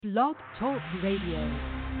Blog Talk Radio.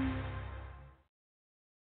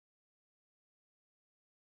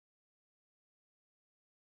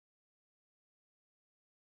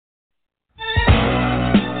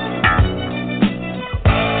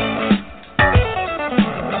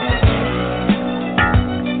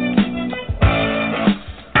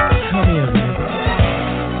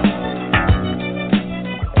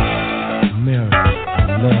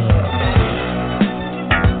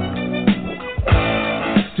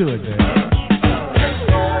 Do it, man.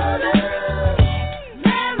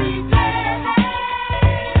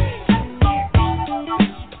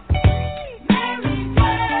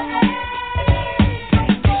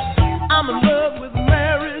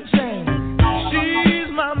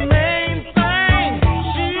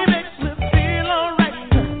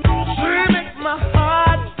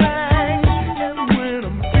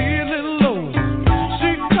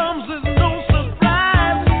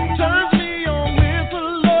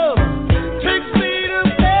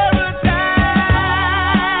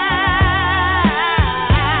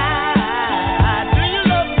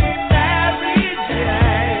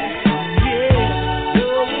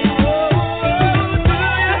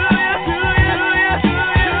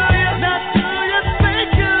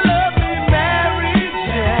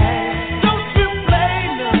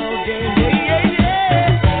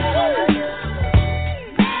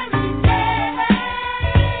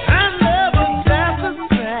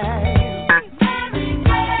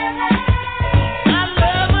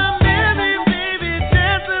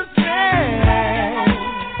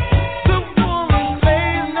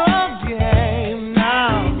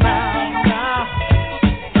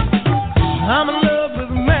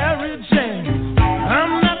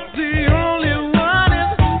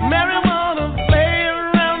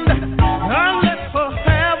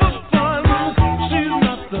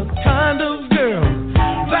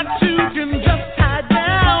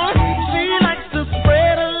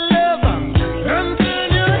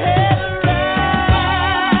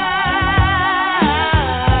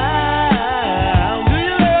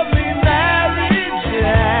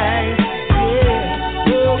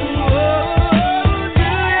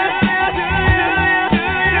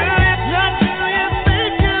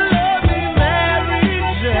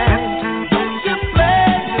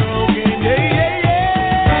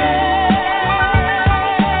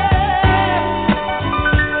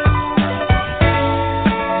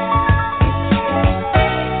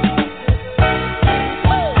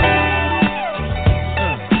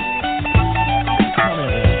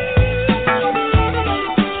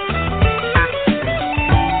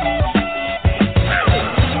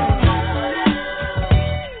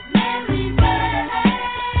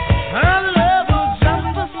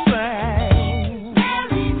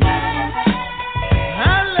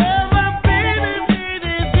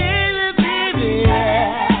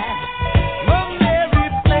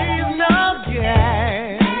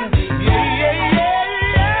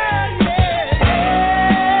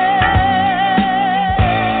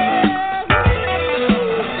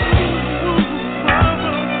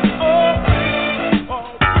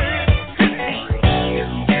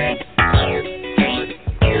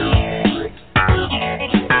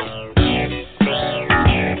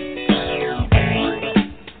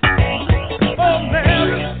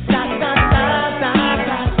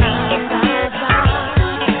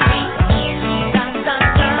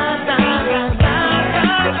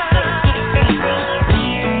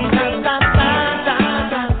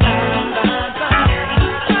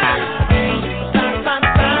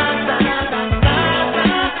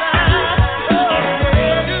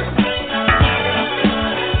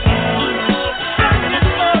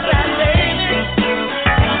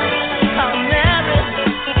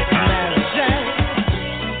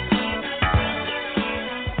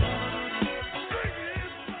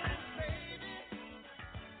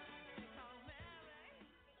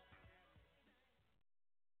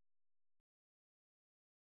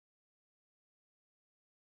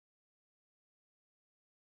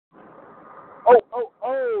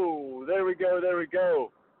 There we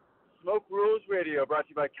go. Smoke Rules Radio, brought to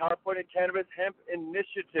you by California Cannabis Hemp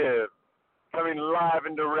Initiative, coming live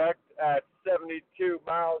and direct at 72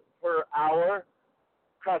 miles per hour,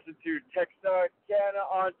 crossing through Texarkana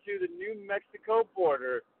onto the New Mexico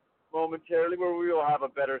border momentarily, where we will have a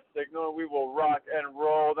better signal and we will rock and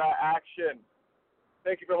roll that action.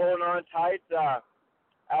 Thank you for holding on tight.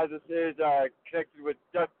 As this is connected with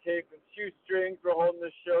duct tape and shoestrings, we're holding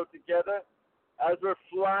this show together as we're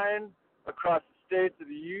flying across the states of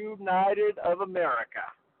the United of America.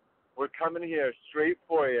 We're coming here straight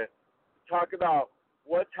for you to talk about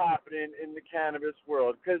what's happening in the cannabis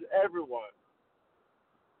world, because everyone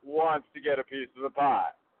wants to get a piece of the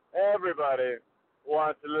pie. Everybody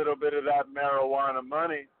wants a little bit of that marijuana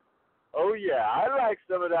money. Oh yeah, I like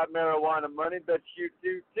some of that marijuana money, bet you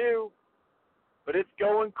do too. But it's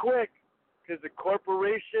going quick because the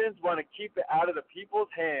corporations want to keep it out of the people's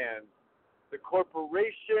hands. The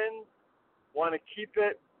corporations want to keep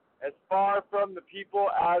it as far from the people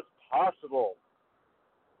as possible.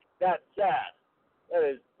 That's sad.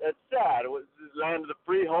 That's sad. It was the land of the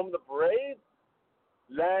free, home of the brave,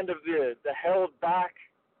 land of the held back,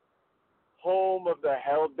 home of the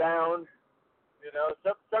held down.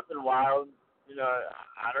 Something wild.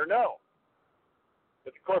 I don't know.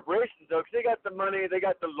 But the corporations, though, because they got the money, they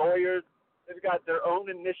got the lawyers, they've got their own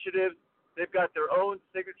initiatives, they've got their own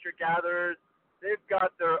signature gatherers, they've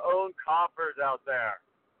got their own coffers out there,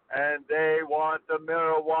 and they want the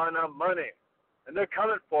marijuana money, and they're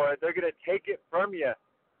coming for it. They're going to take it from you.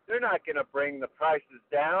 They're not going to bring the prices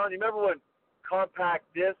down. You remember when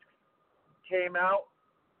compact discs came out?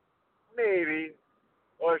 Maybe,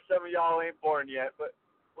 or some of y'all ain't born yet, but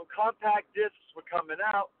when compact discs were coming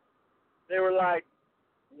out, they were like,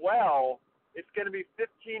 well, it's going to be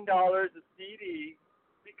 $15 a CD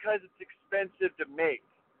because it's expensive to make.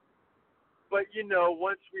 But,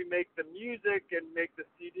 once we make the music and make the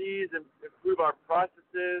CDs and improve our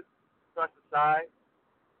processes, the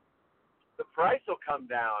price will come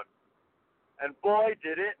down. And boy,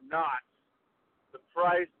 did it not. The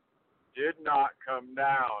price did not come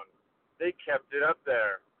down. They kept it up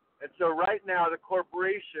there. And so right now the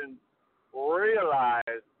corporations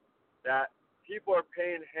realize that people are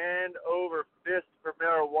paying hand over fist for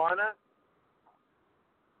marijuana.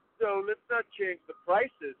 So let's not change the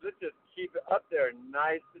prices. Let's just keep it up there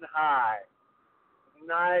nice and high.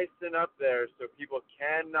 Nice and up there so people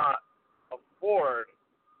cannot afford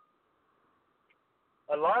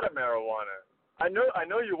a lot of marijuana. I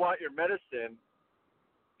know you want your medicine,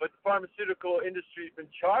 but the pharmaceutical industry's been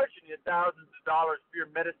charging you thousands of dollars for your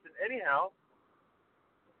medicine anyhow.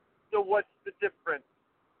 So what's the difference?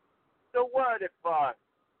 So what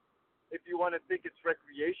if you want to think it's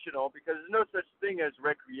recreational, because there's no such thing as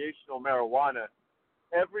recreational marijuana.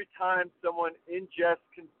 Every time someone ingests,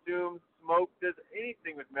 consumes, smokes, does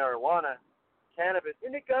anything with marijuana, cannabis,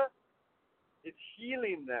 indica, it's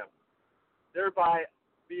healing them, thereby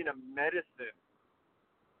being a medicine.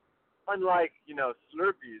 Unlike,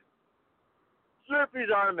 Slurpees.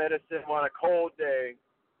 Slurpees are a medicine on a cold day.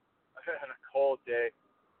 On a cold day.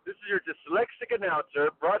 This is your dyslexic announcer,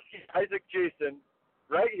 Brodsky Isaac Jason,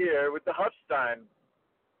 right here with the Huffstein,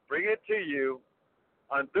 bringing it to you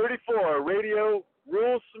on 34 Radio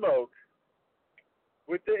Rule Smoke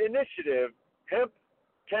with the initiative Hemp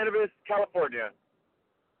Cannabis California,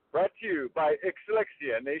 brought to you by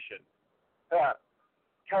Xlexia Nation.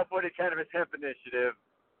 California Cannabis Hemp Initiative,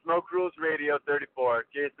 Smoke Rules Radio 34,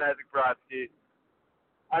 Jason Isaac Brodsky.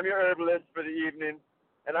 I'm your herbalist for the evening,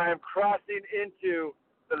 and I am crossing into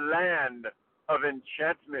the land of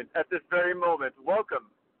enchantment at this very moment. Welcome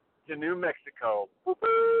to New Mexico.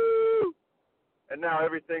 Woo-hoo! And now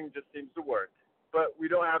everything just seems to work. But we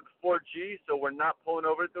don't have the 4G, so we're not pulling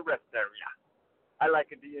over at the rest area. I like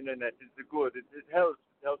it, the internet. It's good. It helps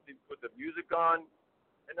me put the music on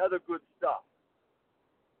and other good stuff.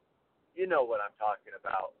 You know what I'm talking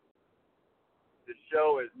about. The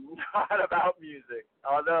show is not about music,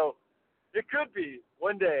 although it could be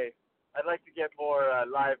one day. I'd like to get more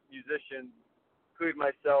live musicians, including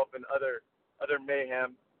myself and other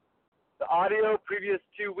mayhem. The audio previous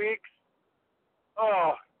 2 weeks,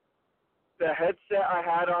 the headset I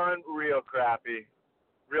had on, real crappy.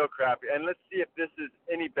 And let's see if this is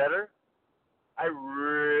any better. I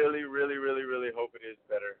really, really, really, really hope it is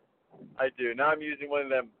better. I do. Now I'm using one of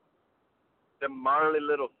them marley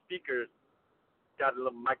little speakers. Got a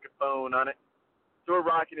little microphone on it. So we're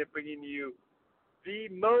rocking it, bringing you the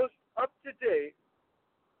most up-to-date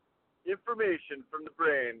information from the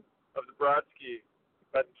brain of the Brodsky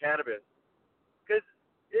about the cannabis. Because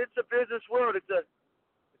it's a business world. It's a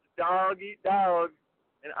dog eat dog.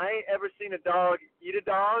 And I ain't ever seen a dog eat a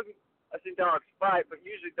dog. I've seen dogs fight, but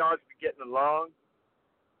usually dogs be getting along.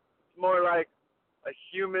 It's more like a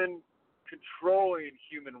human controlling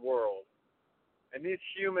human world. And these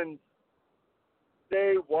humans,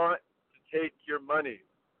 they want to take your money.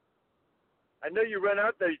 I know you run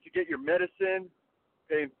out there to get your medicine,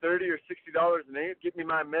 paying $30 or $60 an hour. Give me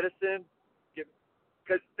my medicine.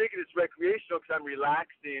 Because thinking it's recreational because I'm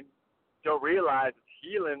relaxing. Don't realize it's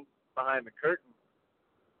healing behind the curtain.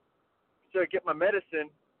 So I get my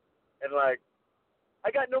medicine, and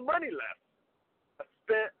I got no money left. I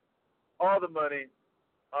spent all the money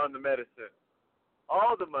on the medicine.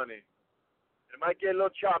 All the money. It might get a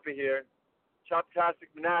little choppy here. Choptastic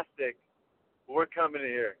monastic. We're coming in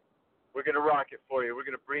here. We're going to rock it for you. We're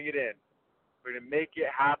going to bring it in. We're going to make it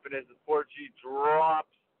happen as the 4G drops.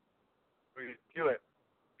 We're going to do it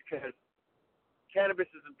because cannabis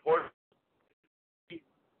is important. The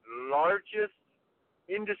largest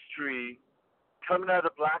industry coming out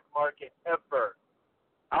of the black market ever.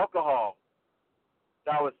 Alcohol.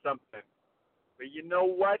 That was something. But you know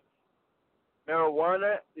what?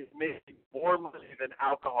 Marijuana is making more money than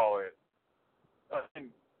alcohol is.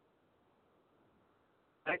 In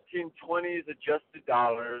 1920s adjusted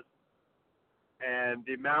dollars, and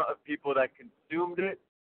the amount of people that consumed it,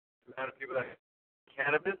 the amount of people that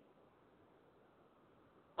cannabis,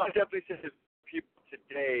 I definitely say there's people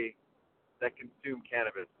today that consume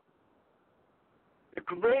cannabis. The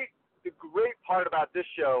great part about this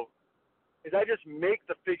show is I just make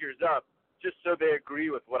the figures up just so they agree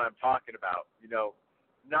with what I'm talking about.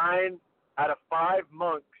 9 out of 5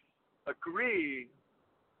 monks agree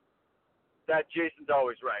that Jason's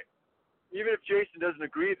always right. Even if Jason doesn't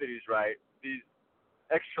agree that he's right, these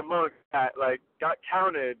extra monks that got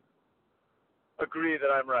counted agree that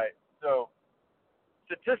I'm right. So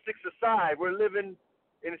statistics aside, we're living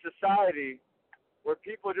in a society where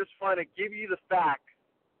people just want to give you the facts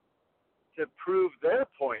to prove their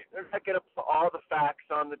point. They're not going to put all the facts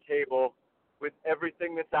on the table with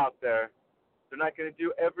everything that's out there. They're not going to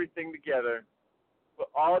do everything together. But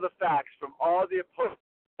all the facts from all the opposing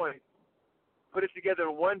points, put it together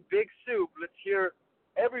in one big soup. Let's hear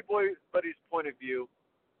everybody's point of view.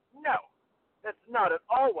 No, that's not at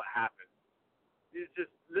all what happened. You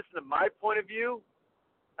just listen to my point of view,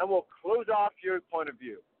 and we'll close off your point of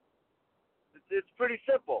view. It's pretty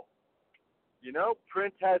simple.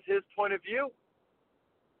 Prince has his point of view,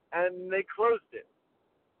 and they closed it.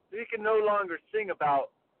 So you can no longer sing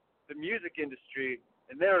about the music industry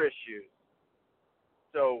and their issues.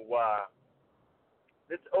 So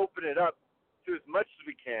let's open it up to as much as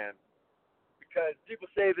we can, because people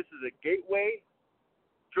say this is a gateway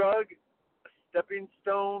drug, a stepping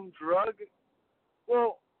stone drug.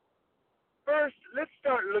 Well, first, let's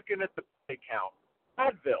start looking at the body count.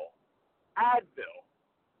 Advil.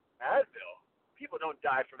 People don't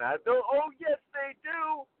die from Advil. Oh, yes, they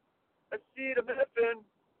do. Acetaminophen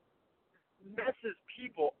messes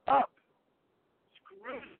people up,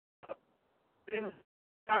 screws up.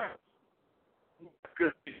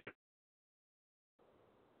 Good.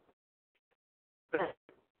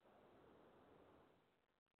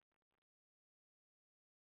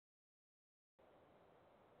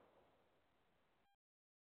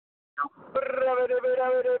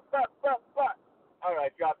 All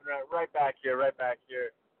right, dropping right back here.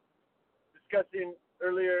 Discussing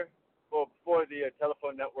earlier, before the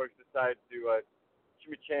telephone networks decided to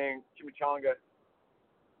chimichanga,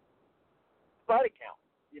 body count.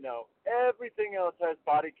 Everything else has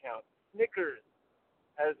body count. Snickers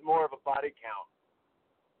has more of a body count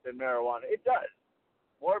than marijuana. It does.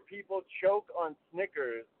 More people choke on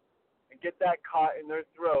Snickers and get that caught in their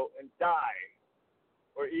throat and die,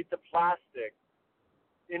 or eat the plastic,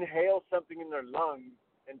 inhale something in their lungs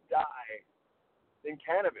and die, than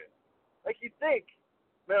cannabis. You'd think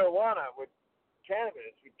marijuana with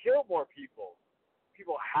cannabis would kill more people.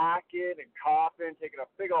 People hacking and coughing, taking a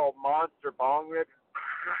big old monster bong rip.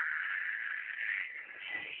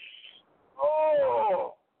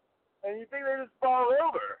 Oh! And you think they just fall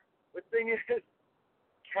over. The thing is,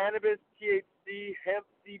 cannabis, THC, hemp,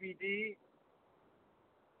 CBD,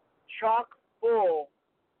 chock full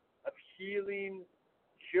of healing,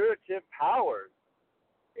 curative powers.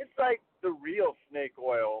 It's like the real snake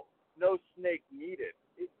oil. No snake needed.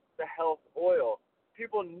 It's the health oil.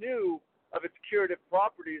 People knew of its curative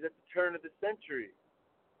properties at the turn of the century.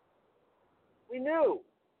 We knew.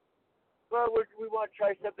 Well, we want to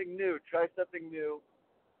try something new,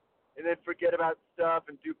 and then forget about stuff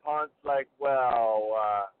and DuPont's try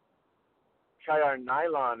our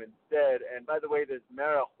nylon instead. And by the way, there's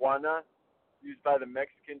marijuana used by the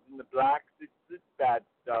Mexicans and the blacks. It's bad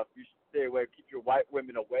stuff. You should stay away. Keep your white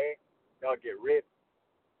women away. Y'all get raped.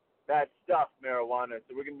 Bad stuff, marijuana.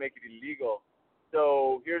 So we're going to make it illegal.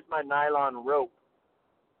 So here's my nylon rope.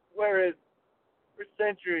 Whereas for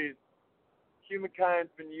centuries,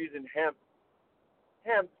 humankind's been using hemp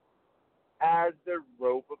as their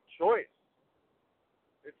rope of choice.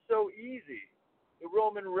 It's so easy. The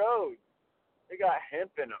Roman roads, they got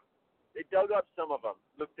hemp in them. They dug up some of them,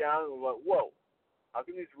 looked down and went, whoa, how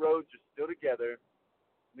come these roads are still together?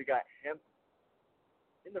 They got hemp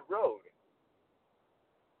in the road.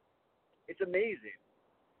 It's amazing.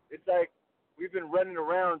 It's like we've been running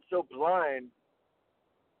around so blind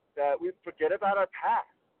that we forget about our past.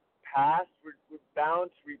 We're bound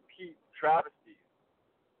to repeat travesties.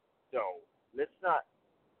 So let's not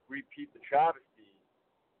repeat the travesty.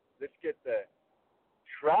 Let's get the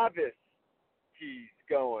Travis teas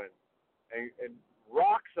going and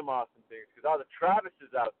rock some awesome things, because all the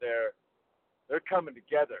Travises out there, they're coming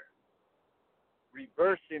together,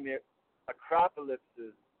 reversing the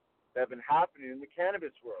acropolypses that have been happening in the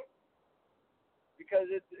cannabis world, because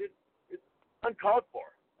it's uncalled for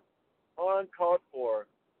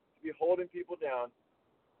to be holding people down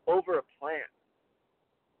over a plant.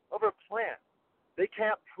 They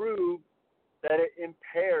can't prove that it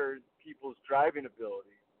impairs people's driving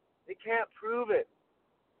ability. They can't prove it.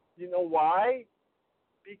 You know why?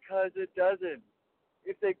 Because it doesn't.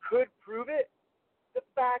 If they could prove it, the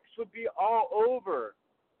facts would be all over.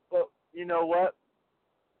 But you know what?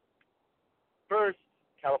 First,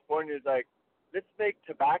 California is like, let's make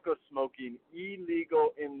tobacco smoking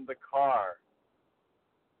illegal in the car.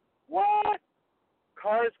 What?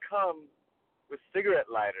 Cars come with cigarette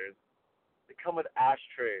lighters. They come with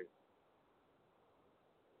ashtrays.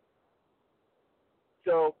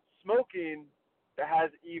 So smoking that has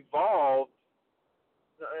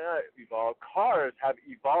cars have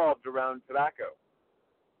evolved around tobacco.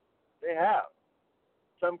 They have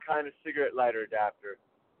some kind of cigarette lighter adapter.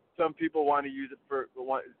 Some people want to use it for,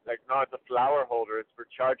 no, it's a flower holder. It's for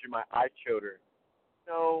charging my iChoder.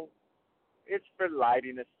 No, it's for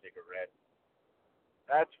lighting a cigarette.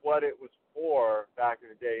 That's what it was for back in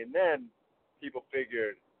the day. And then people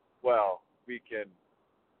figured, well, we can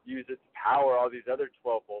use it to power all these other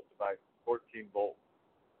 12-volt devices, 14-volt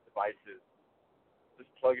devices. Just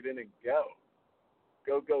plug it in and go.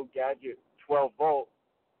 Go gadget, 12-volt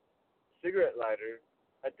cigarette lighter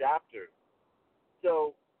adapter.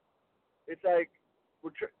 So it's like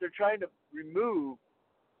they're trying to remove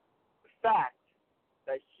the fact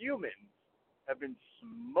that humans have been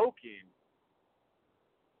smoking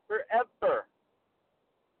forever.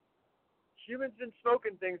 Humans been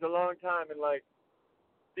smoking things a long time, and like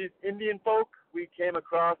these Indian folk we came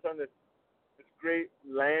across on this great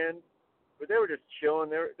land, but they were just chilling.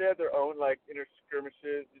 They had their own like inner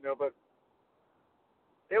skirmishes, but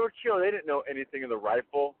they were chill. They didn't know anything of the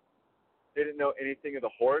rifle. They didn't know anything of the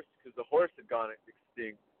horse, because the horse had gone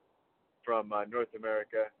extinct from North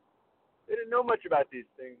America. They didn't know much about these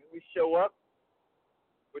things. We show up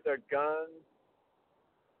with our guns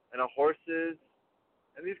and our horses,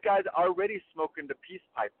 and these guys are already smoking the peace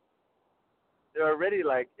pipe. They're already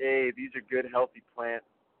like, hey, these are good, healthy plants.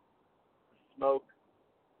 Smoke,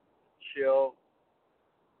 chill.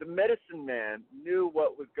 The medicine man knew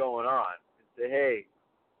what was going on and said, hey,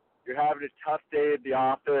 you're having a tough day at the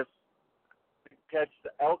office. Catch the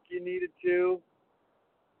elk you needed to.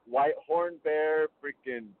 White horn bear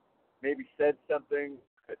freaking maybe said something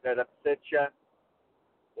that upset you,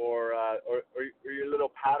 or your little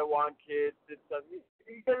Padawan kid did something.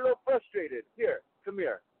 You get a little frustrated. Here, come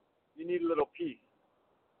here. You need a little peace.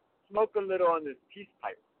 Smoke a little on this peace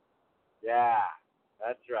pipe. Yeah,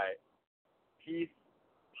 that's right. Peace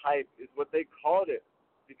pipe is what they called it,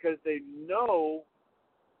 because they know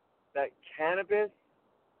that cannabis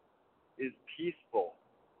is peaceful.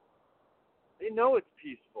 They know it's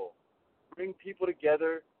peaceful. Bring people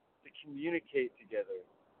together to communicate together.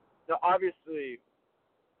 Now, obviously,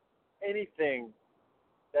 anything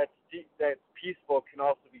that's peaceful can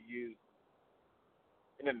also be used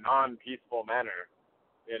in a non-peaceful manner,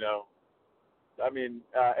 I mean,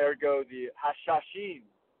 ergo the Hashashin.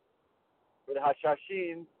 For the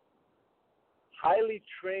Hashashin, highly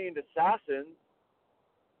trained assassins.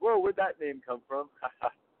 Whoa, where'd that name come from?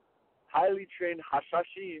 Highly trained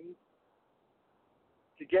Hashashins,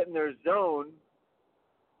 to get in their zone,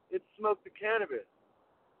 it smoked the cannabis.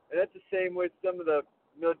 And that's the same with some of the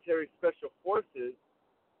military special forces,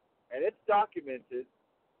 and it's documented,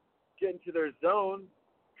 get into their zone,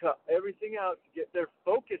 cut everything out to get their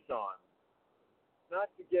focus on. Not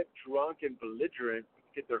to get drunk and belligerent, but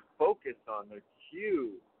to get their focus on, their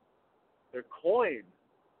cue, their coin,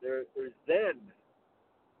 their zen.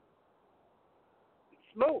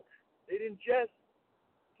 It's smoke. They'd ingest,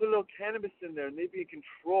 put a little cannabis in there, and they'd be in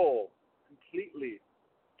control completely.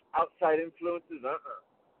 Outside influences,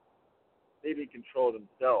 they'd be in control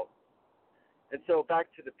themselves. And so back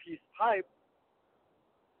to the peace pipe,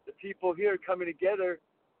 the people here coming together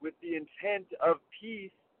with the intent of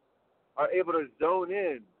peace are able to zone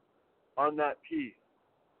in on that peace,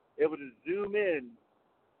 able to zoom in,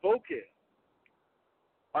 focus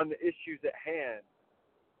on the issues at hand,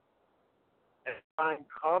 and find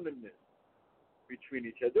commonness between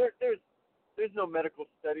each other. There's no medical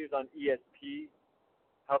studies on ESP,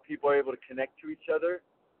 how people are able to connect to each other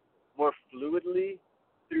more fluidly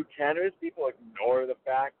through cannabis. People ignore the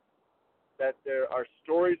fact that there are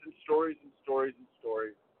stories and stories and stories and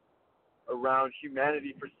stories around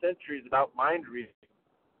humanity for centuries about mind reading,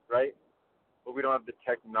 right? But we don't have the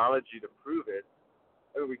technology to prove it.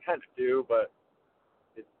 I mean, we kind of do, but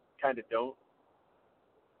it kind of don't.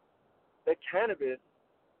 That cannabis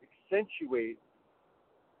accentuates,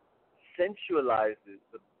 sensualizes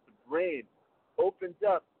the brain, opens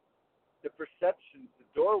up the perceptions, the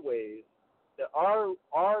doorways that are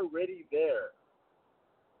already there.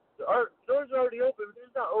 The doors are already open, but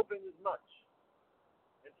they're not open as much.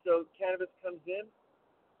 And so cannabis comes in,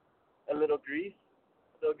 a little grease,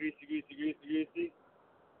 so greasy,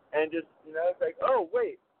 and just, it's like, oh,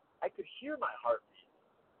 wait, I could hear my heartbeat.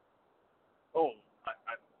 Oh,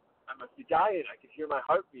 I must be dying. I could hear my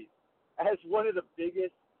heartbeat. As one of the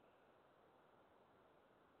biggest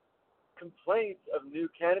complaints of new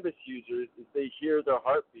cannabis users is they hear their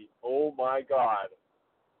heartbeat. Oh, my God.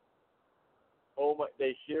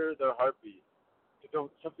 They hear their heartbeat.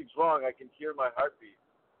 Something's wrong. I can hear my heartbeat.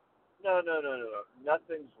 No.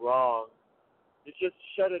 Nothing's wrong. It's just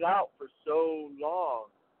shut it out for so long.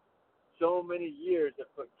 So many years that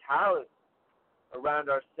put callus around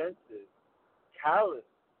our senses, callus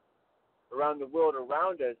around the world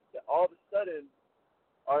around us, that all of a sudden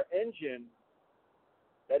our engine,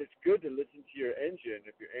 that it's good to listen to your engine.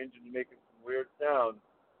 If your engine's making some weird sounds,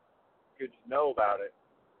 good to know about it.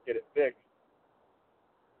 Get it fixed.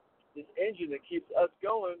 This engine that keeps us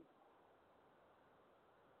going,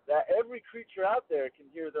 that every creature out there can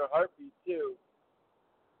hear their heartbeat too.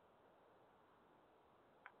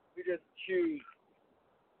 We just choose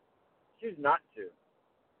not to.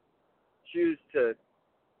 Choose to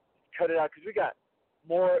cut it out because we got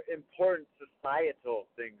more important societal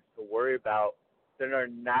things to worry about than our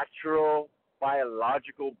natural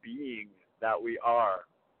biological being that we are.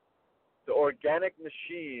 The organic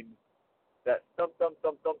machine that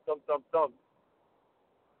thump.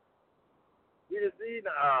 We just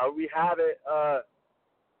we have it.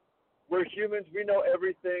 We're humans. We know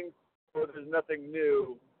everything. So there's nothing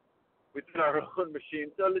new within our own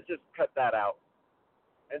machine. So let's just cut that out.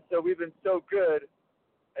 And so we've been so good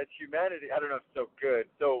as humanity. I don't know if so good,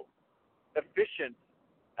 so efficient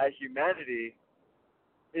as humanity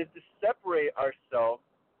is to separate ourselves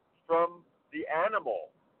from the animal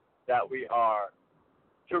that we are,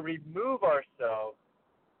 to remove ourselves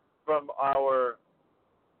from our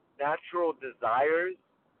natural desires,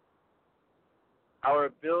 our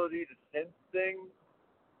ability to sense things,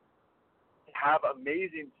 to have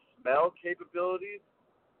amazing smell capabilities,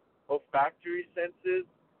 olfactory senses.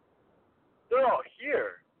 They're all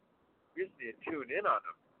here. We just need to tune in on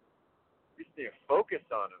them. We just need to focus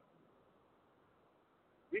on them.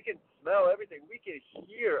 We can smell everything. We can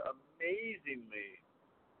hear amazingly.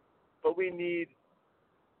 But we need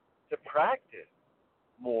to practice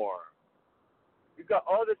more. We've got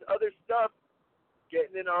all this other stuff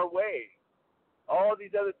getting in our way. All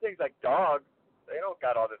these other things, like dogs, they don't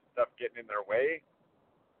got all this stuff getting in their way.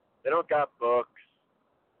 They don't got books.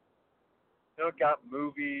 They don't got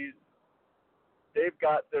movies. They've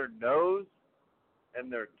got their nose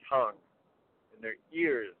and their tongue and their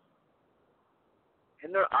ears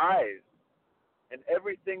and their eyes. And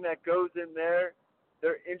everything that goes in there,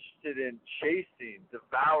 they're interested in chasing,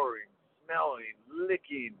 devouring, smelling,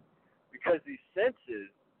 licking, because these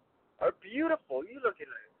senses are beautiful. You look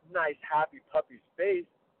at a nice, happy puppy's face,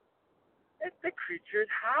 and the creature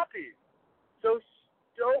is happy. So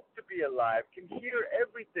stoked to be alive, can hear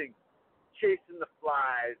everything, chasing the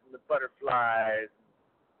flies and the butterflies,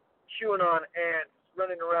 chewing on ants,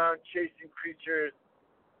 running around chasing creatures.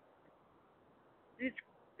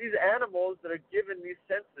 These animals that are given these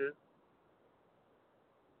senses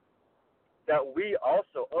that we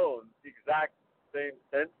also own, the exact same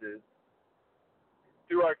senses,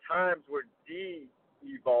 through our times we're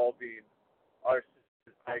de-evolving our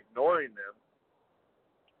senses by ignoring them.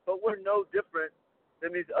 But we're no different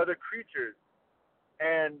than these other creatures.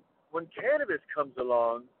 And when cannabis comes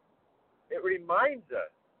along, it reminds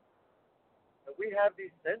us that we have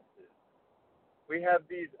these senses. We have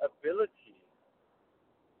these abilities,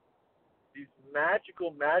 these magical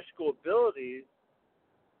abilities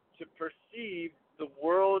to perceive the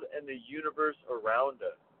world and the universe around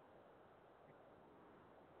us.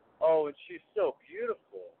 Oh, and she's so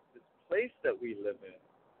beautiful. This place that we live in,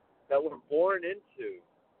 that we're born into,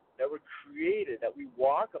 that we're created, that we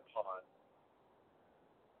walk upon.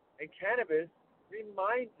 And cannabis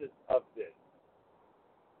reminds us of this.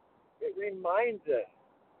 It reminds us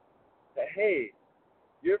that, hey,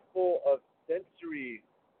 you're full of sensory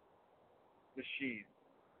machines,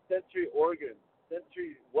 sensory organs,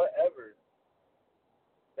 sensory whatever.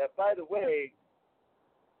 That, by the way,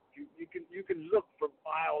 You can look for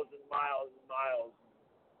miles and miles and miles.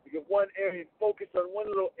 You get one area, focus on one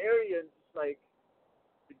little area, and it's like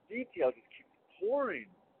the detail just keeps pouring.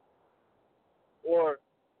 Or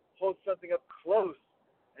hold something up close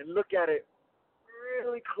and look at it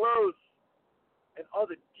really close, and all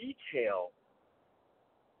the detail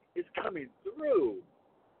is coming through.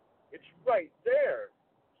 It's right there.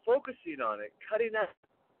 Focusing on it, cutting out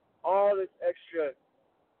all this extra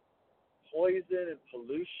poison and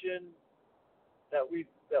pollution that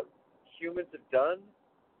humans have done.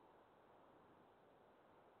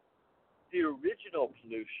 The original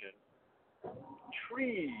pollution,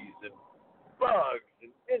 trees and bugs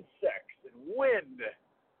and insects and wind,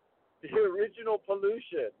 the original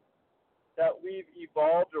pollution that we've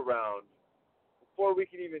evolved around before we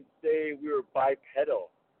can even say we were bipedal.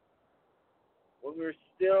 When we were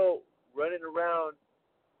still running around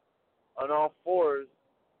on all fours,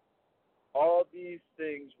 all these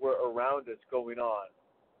things were around us going on.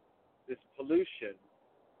 This pollution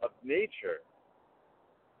of nature.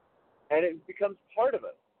 And it becomes part of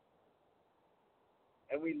us.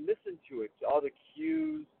 And we listen to it, to all the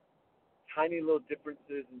cues, tiny little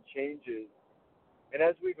differences and changes. And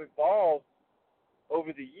as we've evolved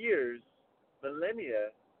over the years,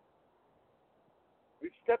 millennia,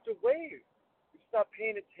 we've stepped away. We've stopped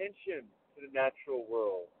paying attention to the natural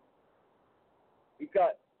world. We've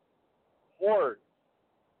got hordes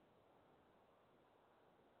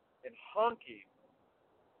and honking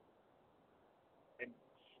and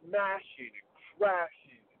smashing and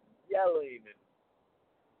crashing and yelling and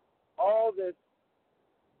all this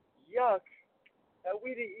yuck that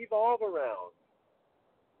we didn't evolve around.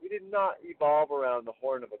 We did not evolve around the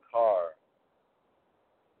horn of a car.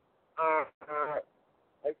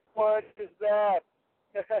 Like, what is that?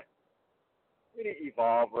 We didn't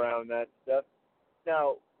evolve around that stuff.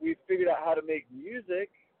 Now, we figured out how to make music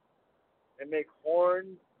and make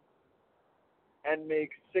horns and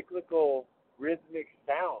make cyclical rhythmic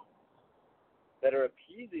sounds that are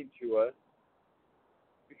appeasing to us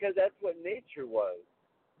because that's what nature was.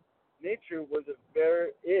 Nature was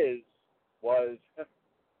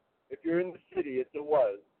if you're in the city, it's a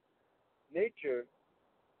was. Nature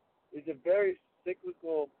is a very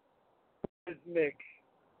cyclical, rhythmic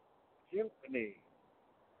symphony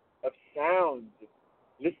of sounds, of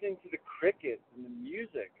listening to the crickets and the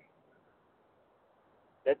music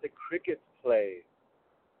that the crickets play,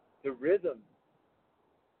 the rhythm,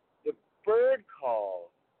 the bird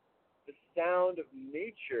call, the sound of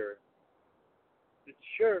nature, the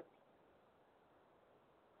chirp,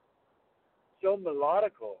 so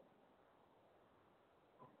melodical,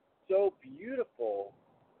 so beautiful.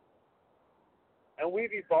 And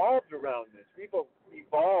we've evolved around this. We've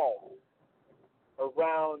evolved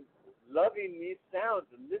around loving these sounds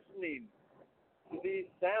and listening to these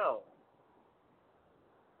sounds.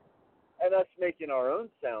 And us making our own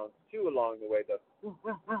sounds, too, along the way.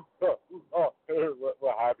 We're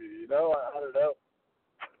happy, you know? I don't know.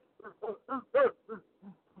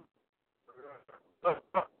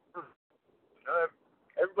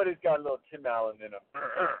 Everybody's got a little Tim Allen in them.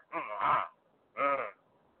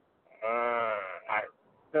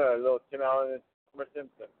 A little Tim Allen and Homer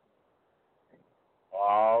Simpson.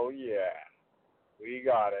 Oh, yeah. We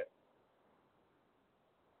got it.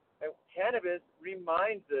 And cannabis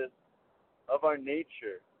reminds us of our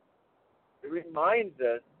nature. It reminds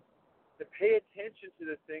us to pay attention to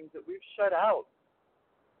the things that we've shut out.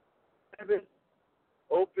 Cannabis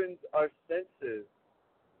opens our senses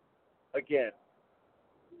again.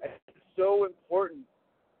 And it's so important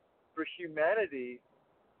for humanity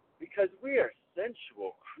because we are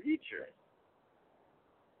sensual creatures.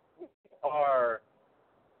 We are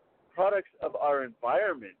products of our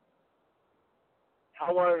environment.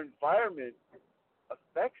 How our environment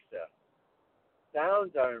affects us.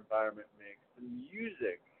 Sounds our environment makes, the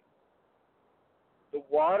music, the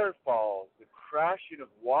waterfalls, the crashing of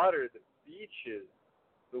water, the beaches,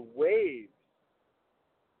 the waves,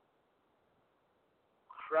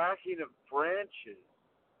 cracking of branches,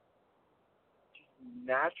 just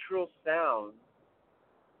natural sounds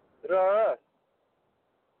that are us.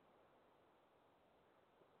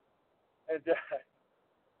 And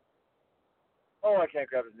I can't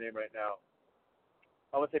grab his name right now.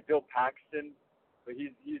 I want to say Bill Paxton, but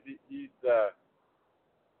he's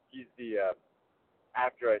the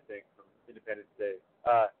actor, I think, from Independence Day.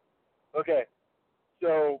 Okay,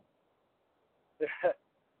 so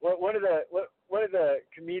one of the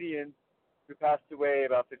comedians who passed away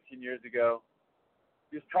about 15 years ago,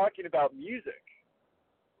 he was talking about music.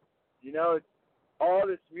 You know, it's all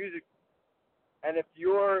this music, and if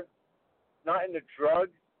you're not into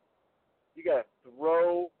drugs, you gotta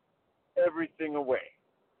throw everything away.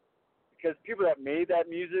 Because people that made that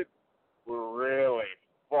music were really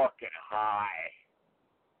fucking high.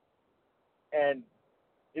 And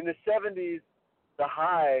in the 70s, the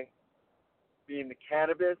high being the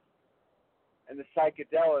cannabis and the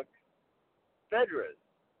psychedelic Fedras.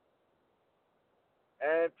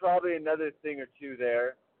 And probably another thing or two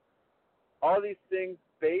there. All these things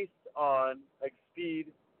based on, like speed,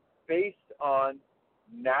 based on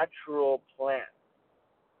natural plants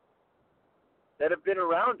that have been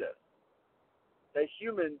around us, that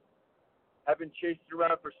humans have been chasing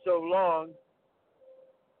around for so long.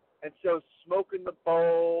 And so smoking the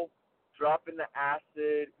bowl, dropping the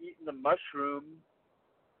acid, eating the mushroom,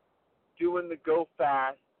 doing the go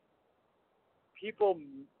fast, people,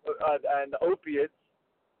 and the opiates,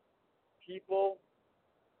 people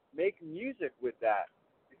make music with that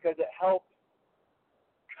because it helps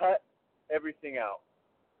cut everything out.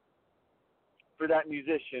 For that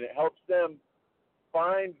musician, it helps them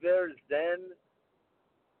find their zen,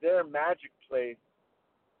 their magic place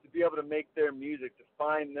to be able to make their music, to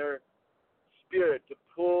find their spirit, to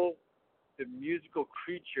pull the musical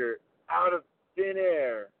creature out of thin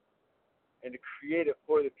air and to create it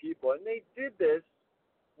for the people. And they did this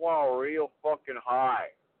while real fucking high.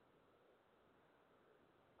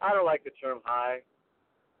 I don't like the term high,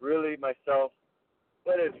 really, myself,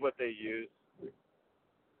 but it's what they use.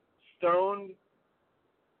 Stoned,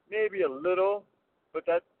 maybe a little, but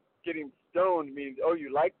that's getting stoned means, oh,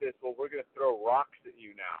 you like this? Well, we're going to throw rocks at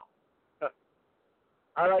you now.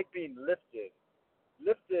 I like being lifted.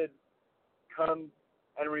 Lifted comes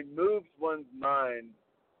and removes one's mind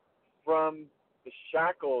from the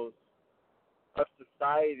shackles of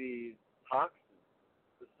society's toxins,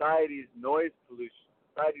 society's noise pollution,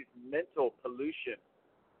 society's mental pollution.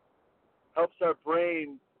 Helps our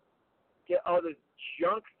brain get all this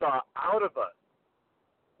junk thought out of us.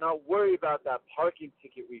 Not worry about that parking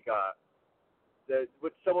ticket we got, that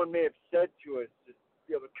what someone may have said to us, just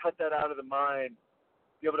be able to cut that out of the mind,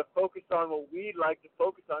 be able to focus on what we'd like to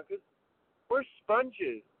focus on, because we're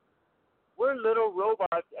sponges. We're little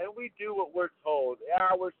robots, and we do what we're told. Yeah,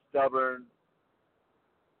 we're stubborn,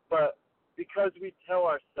 but because we tell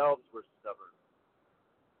ourselves we're stubborn.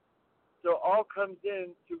 So it all comes in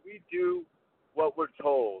to we do what we're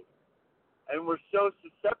told. And we're so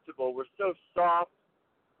susceptible, we're so soft,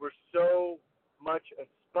 we're so much a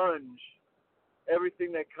sponge,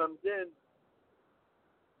 everything that comes in.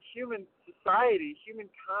 Human society,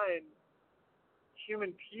 humankind,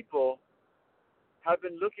 human people have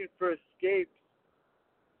been looking for escapes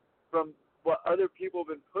from what other people have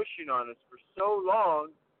been pushing on us for so long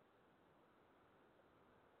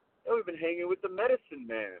that we've been hanging with the medicine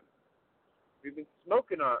man. We've been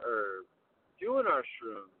smoking our herbs, doing our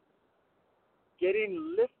shrooms,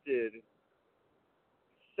 getting lifted,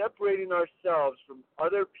 separating ourselves from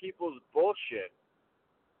other people's bullshit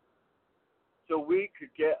so we could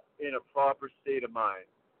get in a proper state of mind.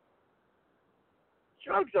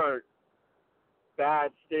 Drugs aren't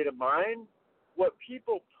bad state of mind. What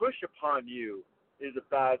people push upon you is a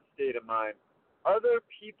bad state of mind. Other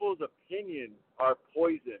people's opinions are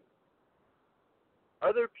poison.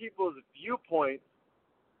 Other people's viewpoints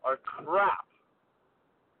are crap.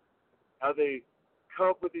 How they come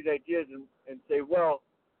up with these ideas and say, well,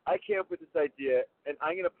 I came up with this idea, and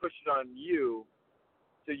I'm going to push it on you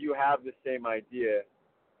so you have the same idea,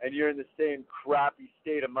 and you're in the same crappy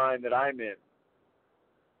state of mind that I'm in.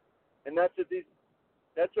 And that's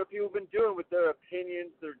what people have been doing with their opinions,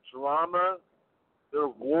 their drama, their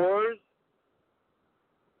wars,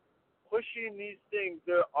 pushing these things,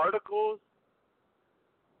 their articles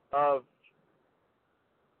of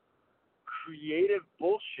creative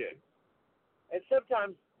bullshit. And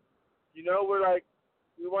sometimes, we're like,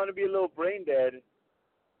 we want to be a little brain dead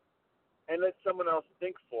and let someone else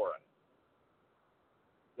think for us.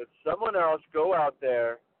 Let someone else go out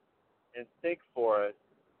there and think for us,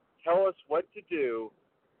 tell us what to do.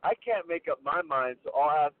 I can't make up my mind, so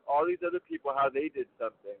I'll ask all these other people how they did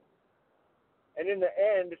something. And in the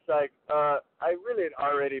end, it's like, I really had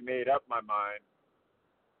already made up my mind.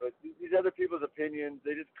 But these other people's opinions,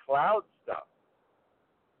 they just cloud stuff.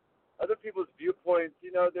 Other people's viewpoints,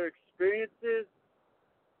 their experiences,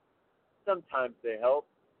 sometimes they help.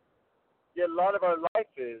 Yet a lot of our life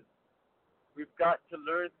is, we've got to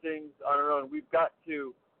learn things on our own. We've got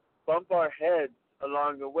to bump our heads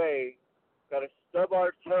along the way, got to stub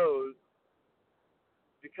our toes,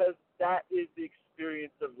 because that is the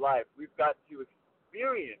experience of life. We've got to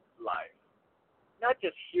experience life, not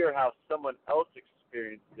just hear how someone else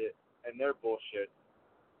experienced it and their bullshit.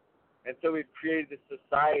 And so we've created this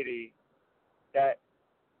society that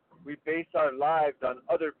we base our lives on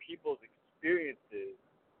other people's experiences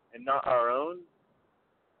and not our own.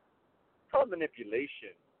 It's called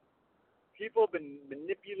manipulation. People have been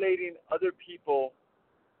manipulating other people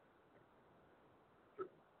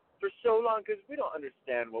for so long because we don't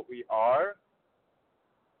understand what we are.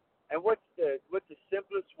 And what's the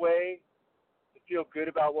simplest way to feel good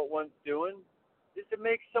about what one's doing is to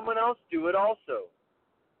make someone else do it also.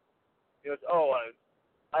 You know,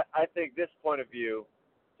 I think this point of view,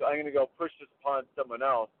 so I'm going to go push this upon someone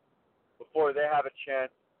else before they have a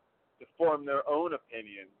chance to form their own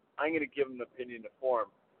opinion. I'm going to give them an opinion to form.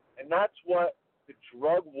 And that's what the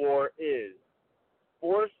drug war is.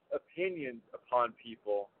 Forced opinions upon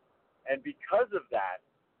people. And because of that,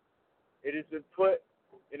 it has been put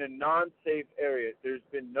in a non-safe area. There's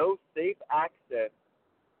been no safe access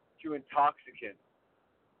to intoxicants.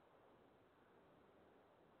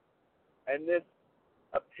 And this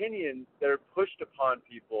opinions that are pushed upon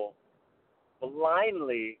people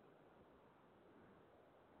blindly,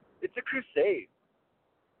 it's a crusade.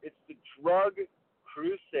 It's the drug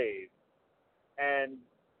crusade. And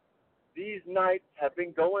these nights have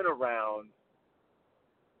been going around,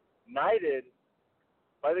 knighted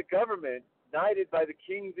by the government, knighted by the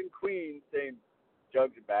kings and queens, saying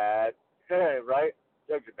drugs are bad, right?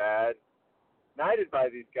 Drugs are bad. Knighted by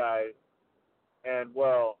these guys, and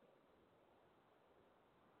well,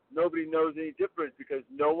 nobody knows any difference because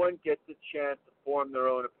no one gets a chance to form their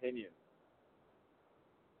own opinion.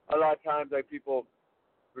 A lot of times, like people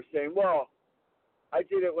were saying, well, I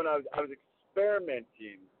did it when I was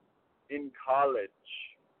experimenting in college.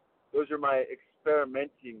 Those are my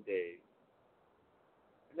experimenting days.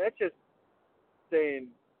 And that's just saying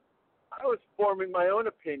I was forming my own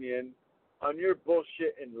opinion on your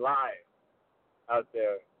bullshit and lies out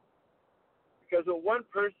there. Because what one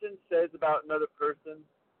person says about another person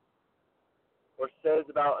or says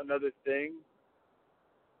about another thing,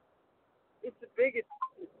 it's bigoted.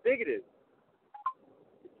 It's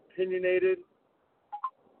opinionated.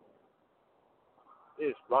 It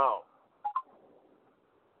is wrong.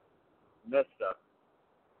 Messed up.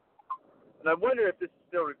 And I wonder if this is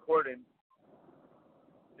still recording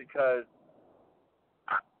because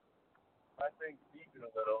my thing's beeping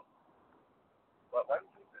a little. But why is it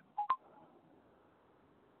beeping?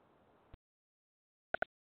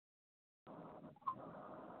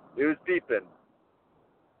 It was beeping.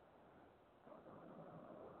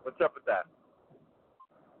 What's up with that?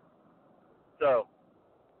 So,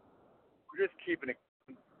 we're just keeping it.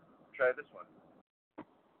 Try this one.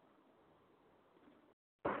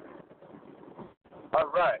 All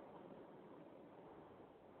right.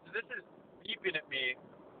 So this is beeping at me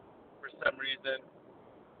for some reason.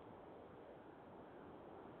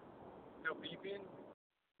 Still beeping?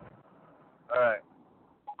 All right.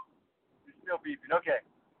 It's still beeping. Okay.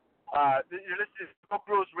 You're listening to Smoke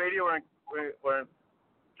Rules Radio. We're in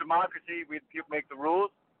democracy. We people make the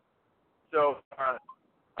rules. So I'm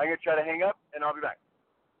going to try to hang up, and I'll be back.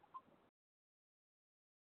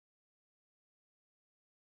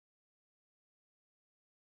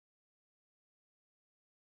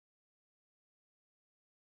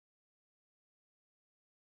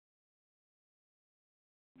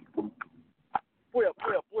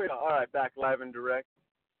 All right, back live and direct.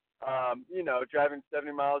 Driving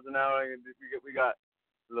 70 miles an hour. We got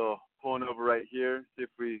a little pulling over right here. See if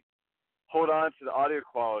we hold on to the audio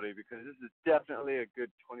quality because this is definitely a good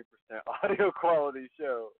 20% audio quality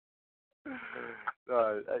show.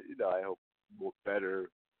 I hope more better,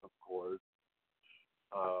 of course.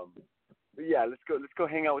 But yeah, let's go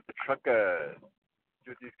hang out with the truckers.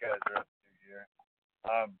 See what these guys are up to here.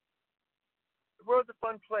 The world's a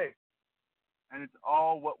fun place, and it's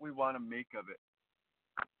all what we want to make of it.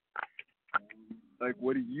 Like,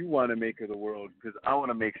 what do you want to make of the world? Because I want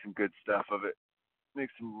to make some good stuff of it. Make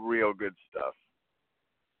some real good stuff.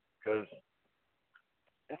 Because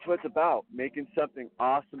that's what it's about, making something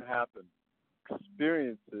awesome happen.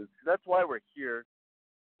 Experiences. That's why we're here.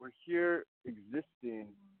 We're here existing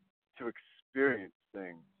to experience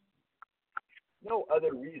things. No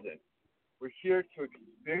other reason. We're here to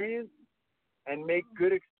experience and make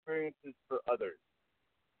good experiences for others.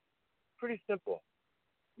 Pretty simple.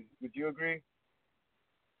 Would you agree?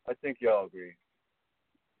 I think y'all agree.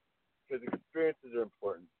 Because experiences are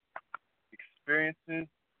important. Experiences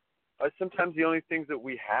are sometimes the only things that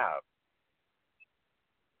we have.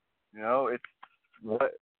 It's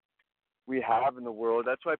what we have in the world.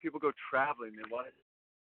 That's why people go traveling. They want to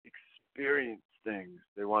experience things.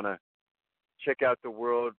 They want to check out the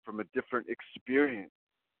world from a different experience.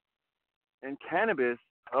 And cannabis,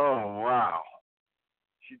 oh, wow.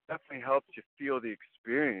 She definitely helps you feel the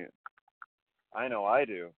experience. I know I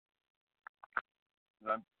do.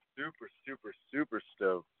 And I'm super, super, super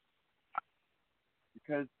stoked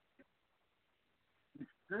because the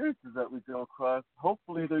experiences that we go across,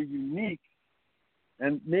 hopefully they're unique.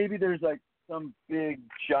 And maybe there's like some big,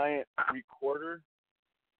 giant recorder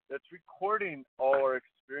that's recording all our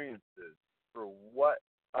experiences for what?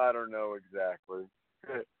 I don't know exactly.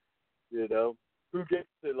 You know, who gets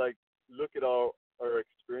to like look at all our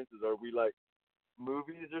experiences? Are we like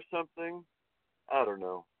movies or something? I don't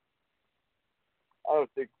know. I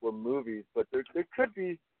don't think we're movies, but there could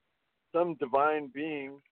be some divine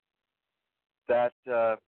being that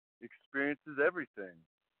experiences everything.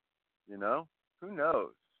 You know, who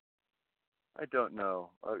knows? I don't know.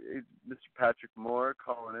 Mr. Patrick Moore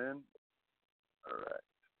calling in. All right,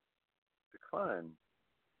 decline.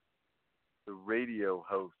 The radio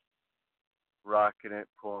host, rocking it,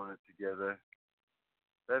 pulling it together.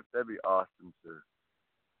 That'd be awesome, sir.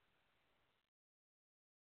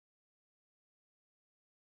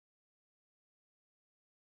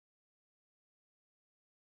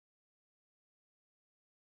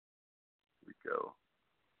 Here we go.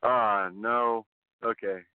 Ah, no.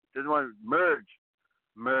 Okay. Doesn't want to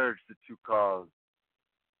merge the two calls.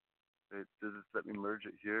 Does this let me merge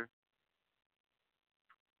it here?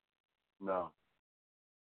 No.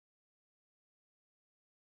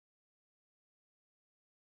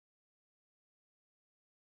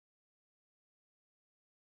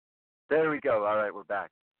 There we go. All right, we're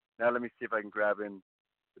back. Now let me see if I can grab in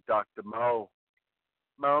the Dr. Mo.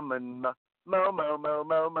 Mo, man, mo, mo, mo, mo,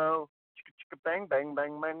 mo, mo. Chicka, chicka, bang, bang,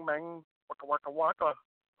 bang, bang, bang. Waka, waka, waka.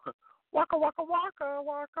 Waka, waka, waka,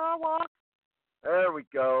 waka, waka. There we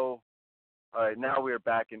go. All right, now we are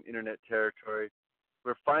back in internet territory.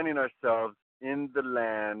 We're finding ourselves in the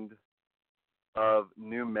land of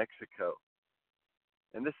New Mexico,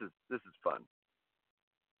 and this is fun.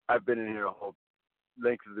 I've been in here a whole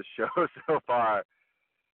length of the show so far,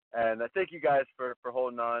 and I thank you guys for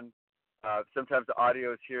holding on. Sometimes the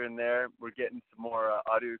audio is here and there. We're getting some more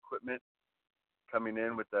audio equipment coming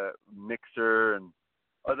in with the mixer and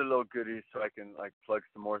other little goodies, so I can like plug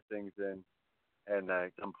some more things in. And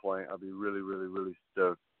at some point, I'll be really, really, really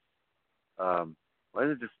stoked. Why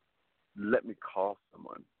don't you just let me call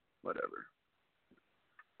someone? Whatever.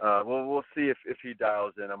 We'll see if he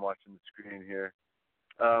dials in. I'm watching the screen here.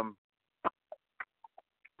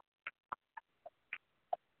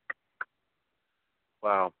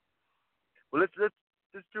 Wow. Well, let's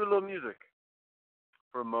just do a little music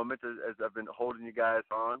for a moment as I've been holding you guys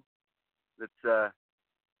on. Let's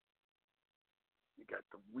you got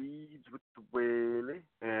the weeds with the whaley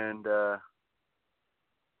and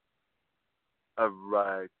all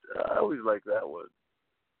right. I always like that one.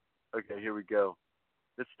 Okay, here we go.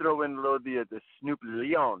 Let's throw in a little bit of the Snoop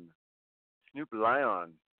Lion. Snoop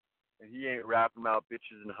Lion. And he ain't rapping about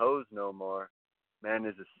bitches and hoes no more. Man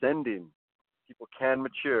is ascending. People can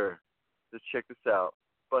mature. Let's check this out.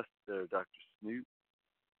 Bust there, Dr. Snoop.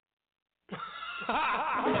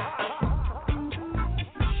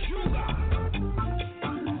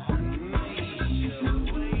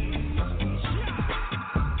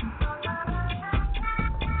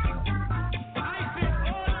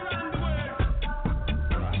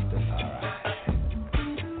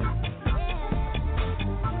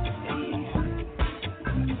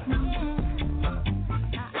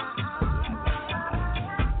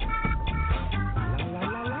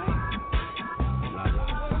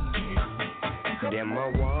 Them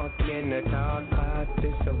a walk and a talk about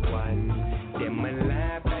this a one. Them a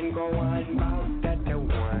laugh and go on about that a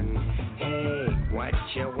one. Hey, what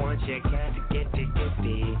you want, you can't get it.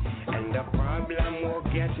 And the problem will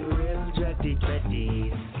get real dready.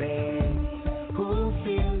 Say, who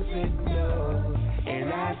feels it knows?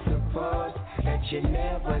 And I suppose that you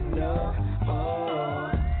never know.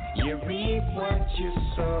 Oh, you reap what you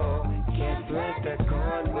sow. Can't plant the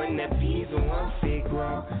corn when the peas won't see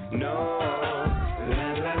grow. No.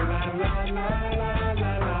 La la la la la la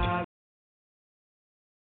la la.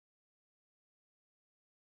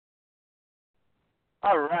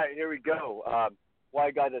 All right, here we go. Well,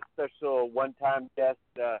 I got a special one-time guest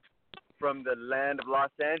from the land of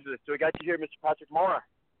Los Angeles. So I got you here, Mr. Patrick Moore.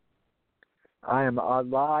 I am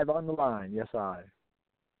live on the line. Yes, I.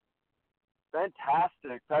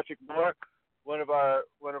 Fantastic, Patrick Moore, one of our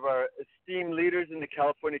esteemed leaders in the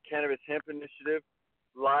California Cannabis Hemp Initiative,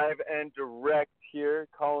 live and direct here,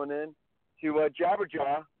 calling in to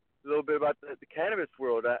Jabberjaw a little bit about the cannabis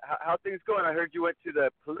world. How things going? I heard you went to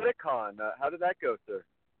the Politicon. How did that go, sir?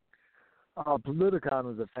 Politicon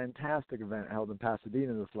was a fantastic event held in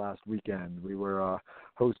Pasadena this last weekend. We were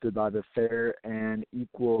hosted by the Fair and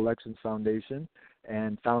Equal Elections Foundation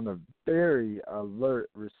and found a very alert,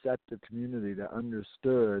 receptive community that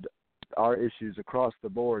understood our issues across the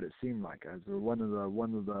board. It seemed like as one of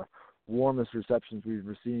the warmest receptions we've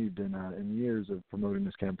received in years of promoting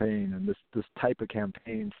this campaign, and this type of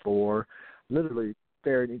campaign for literally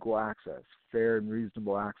fair and equal access, fair and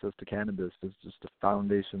reasonable access to cannabis is just a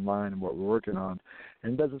foundation line of what we're working on.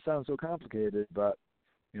 And it doesn't sound so complicated, but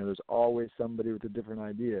there's always somebody with a different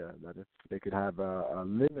idea that if they could have a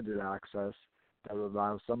limited access that would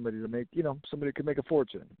allow somebody to make, somebody could make a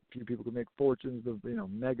fortune. A few people could make fortunes of,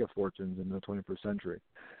 mega fortunes in the 21st century.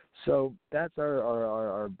 So that's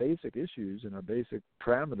our basic issues and our basic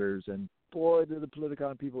parameters, and boy, do the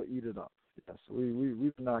Politicon people eat it up. Yes,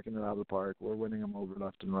 we've been knocking it out of the park. We're winning them over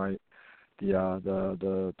left and right.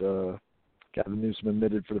 The Gavin Newsom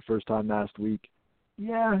admitted for the first time last week,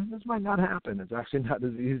 this might not happen. It's actually not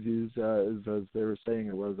as easy as they were saying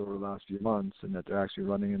it was over the last few months, and that they're actually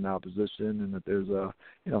running in opposition, and that there's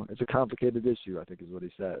it's a complicated issue, I think is what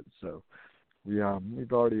he said. So we've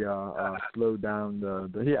already slowed down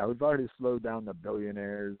we've already slowed down the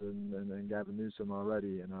billionaires and Gavin Newsom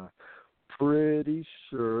already, and pretty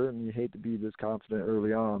sure, and you hate to be this confident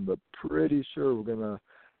early on, but pretty sure we're going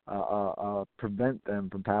to prevent them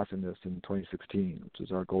from passing this in 2016, which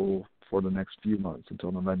is our goal for the next few months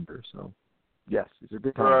until November. So, yes, these are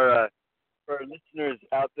good times. For our listeners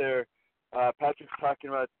out there, Patrick's talking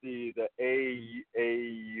about the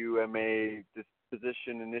AUMA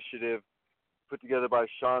disposition initiative put together by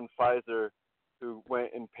Sean Pfizer, who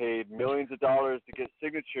went and paid millions of dollars to get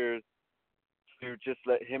signatures to just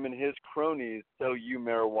let him and his cronies sell you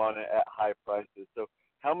marijuana at high prices. So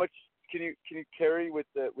how much can you carry with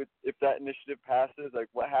if that initiative passes? Like,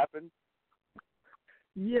 what happened?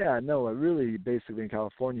 Yeah, no, it really basically in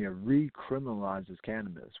California recriminalizes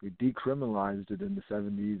cannabis. We decriminalized it in the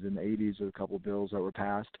 70s and 80s with a couple of bills that were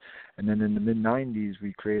passed. And then in the mid-90s,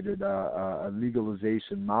 we created a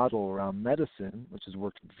legalization model around medicine, which has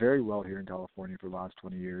worked very well here in California for the last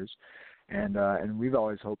 20 years. And we've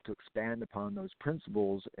always hoped to expand upon those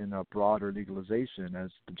principles in a broader legalization, as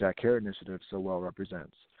the Jack Herr Initiative so well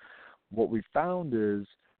represents. What we found is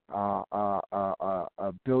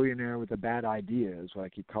a billionaire with a bad idea is what I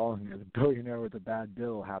keep calling it. A billionaire with a bad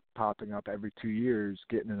bill popping up every 2 years,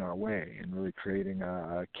 getting in our way and really creating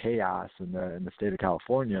a chaos in the state of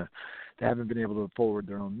California. They haven't been able to forward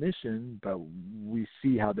their own mission, but we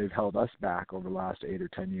see how they've held us back over the last 8 or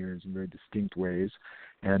 10 years in very distinct ways.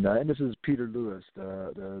 And this is Peter Lewis,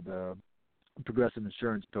 the Progressive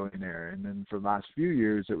Insurance billionaire. And then for the last few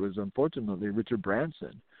years, it was unfortunately Richard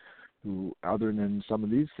Branson, who, other than some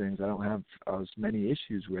of these things, I don't have as many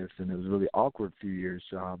issues with, and it was a really awkward few years.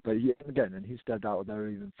 But he stepped out without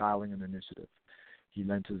even filing an initiative. He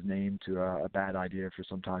lent his name to a bad idea for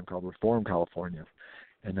some time called Reform California.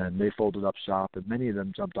 And then they folded up shop, and many of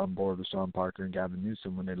them jumped on board with Sean Parker and Gavin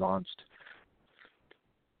Newsom when they launched,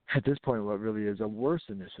 at this point, what really is a worse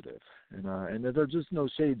initiative. And there are just no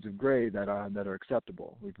shades of gray that are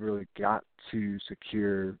acceptable. We've really got to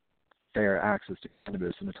secure fair access to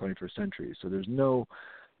cannabis in the 21st century. So there's no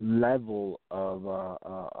level of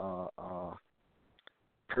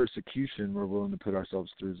persecution we're willing to put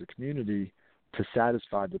ourselves through as a community to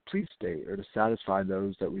satisfy the police state or to satisfy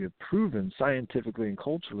those that we have proven scientifically and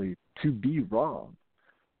culturally to be wrong.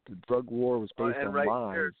 The drug war was based on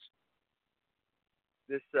lies. Here,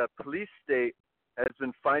 this police state has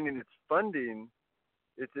been finding its funding.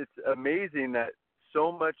 It's amazing that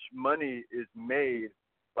so much money is made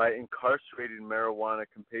by incarcerating marijuana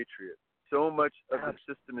compatriots. So much of the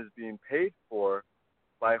system is being paid for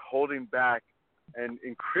by holding back and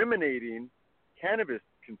incriminating cannabis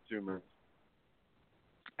consumers.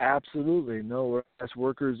 Absolutely. No, we're best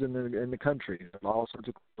workers in the country. All sorts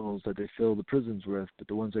of criminals that they fill the prisons with, but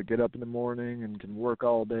the ones that get up in the morning and can work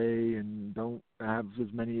all day and don't have as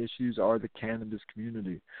many issues are the cannabis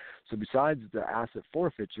community. So besides the asset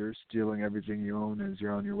forfeiture, stealing everything you own as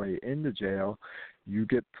you're on your way into jail, you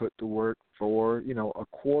get put to work for, a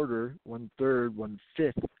quarter, 1/3,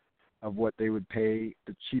 1/5 of what they would pay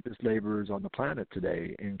the cheapest laborers on the planet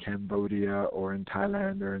today in Cambodia or in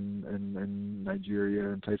Thailand or in Nigeria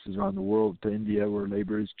and places around the world, to India where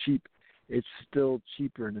labor is cheap. It's still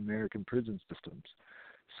cheaper in American prison systems.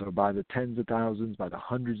 So by the tens of thousands, by the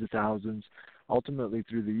hundreds of thousands, ultimately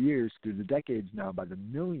through the years, through the decades now, by the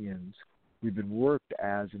millions, we've been worked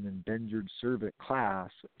as an indentured servant class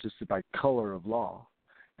just by color of law.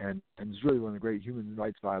 And it's really one of the great human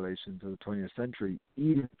rights violations of the 20th century,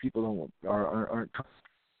 even if people aren't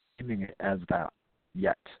claiming it as that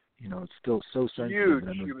yet. It's still so sensitive Huge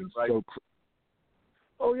and human it's rights. so.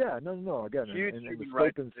 Oh yeah, no. Again, Huge in the human scope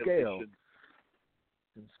rights and scale. violation.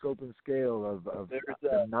 In scope and scale of There's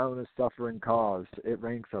the amount of suffering caused, it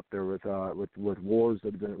ranks up there with wars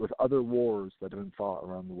that have been with other wars that have been fought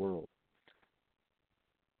around the world.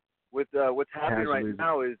 With what's happening right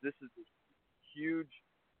now is this is a huge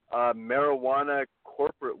marijuana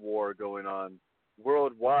corporate war going on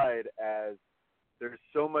worldwide, as there's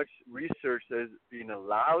so much research that is being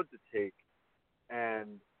allowed to take,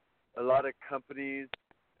 and a lot of companies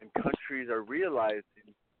and countries are realizing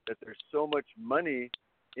that there's so much money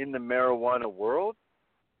in the marijuana world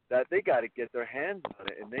that they got to get their hands on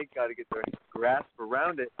it, and they got to get their grasp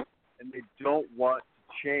around it, and they don't want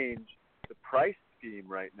to change the price scheme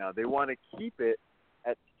right now. They want to keep it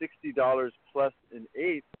at $60 plus an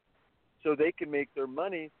eighth so they can make their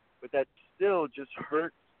money, but that still just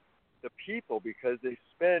hurts the people because they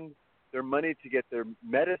spend their money to get their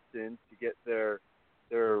medicine, to get their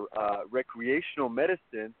recreational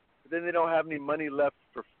medicine, but then they don't have any money left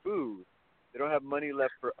for food. They don't have money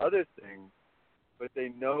left for other things, but they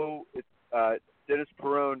know it's. Dennis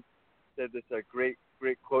Perone said this great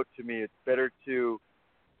quote to me. It's better to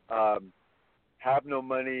have no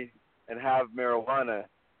money and have marijuana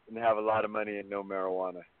than to have a lot of money and no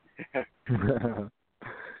marijuana.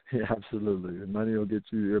 Yeah, absolutely. Money will get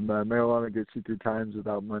you. Marijuana gets you 3 times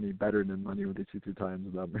without money better than money will get you 2 times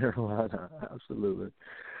without marijuana. Absolutely.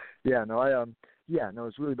 Yeah. No.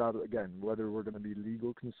 It's really about, again, whether we're going to be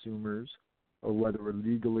legal consumers or whether we're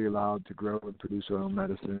legally allowed to grow and produce our own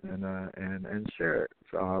medicine and share it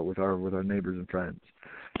with our neighbors and friends,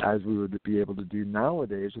 as we would be able to do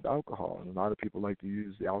nowadays with alcohol. And a lot of people like to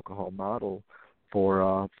use the alcohol model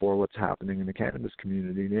for what's happening in the cannabis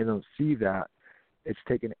community. And they don't see that it's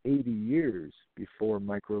taken 80 years before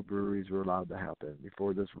microbreweries were allowed to happen,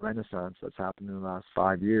 before this renaissance that's happened in the last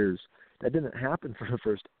 5 years. That didn't happen for the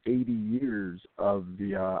first 80 years of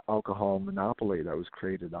the alcohol monopoly that was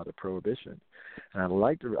created out of Prohibition. And I don't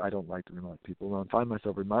like to remind people, I find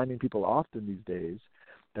myself reminding people often these days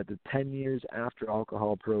that the 10 years after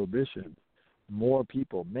alcohol prohibition, more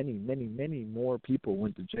people, many more people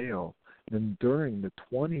went to jail than during the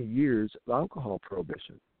 20 years of alcohol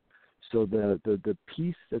prohibition. So the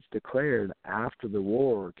peace that's declared after the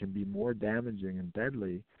war can be more damaging and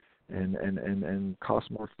deadly and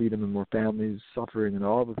cost more freedom and more families suffering and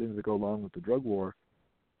all the things that go along with the drug war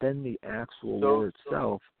than the actual war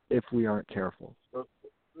itself if we aren't careful. So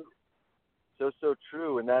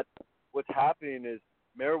true. And that's what's happening is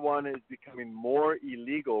marijuana is becoming more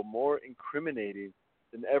illegal, more incriminating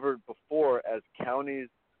than ever before as counties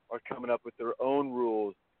are coming up with their own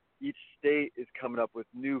rules. Each state is coming up with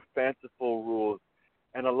new fanciful rules,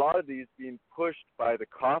 and a lot of these being pushed by the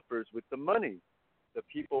coffers with the money. The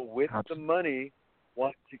people with the money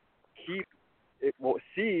want to keep it. Will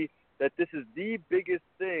see that this is the biggest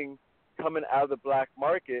thing coming out of the black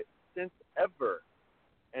market since ever,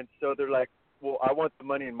 and so they're like, "Well, I want the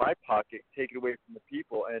money in my pocket. Take it away from the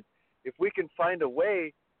people." And if we can find a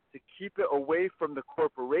way to keep it away from the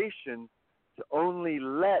corporations, to only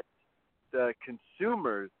let the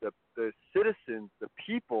consumers, the citizens, the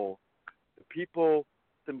people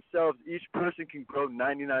themselves, each person can grow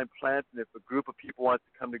 99 plants, and if a group of people wants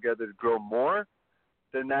to come together to grow more,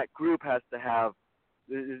 then that group has to have,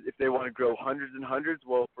 if they want to grow hundreds and hundreds,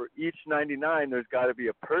 well, for each 99, there's got to be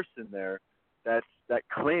a person there that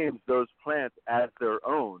claims those plants as their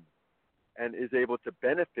own and is able to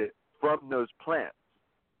benefit from those plants.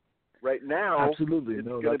 Right now, absolutely,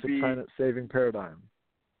 that's a planet-saving paradigm.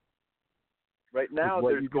 Right now,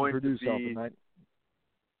 there's going to be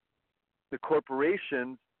the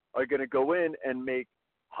corporations are going to go in and make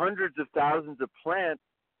hundreds of thousands of plants,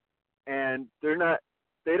 and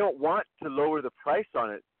they don't want to lower the price on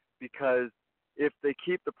it, because if they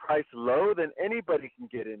keep the price low, then anybody can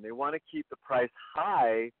get in. They want to keep the price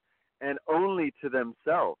high and only to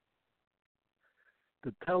themselves.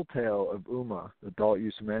 The telltale of UMA, adult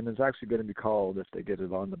use of marijuana, is actually going to be called, if they get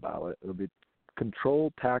it on the ballot, it'll be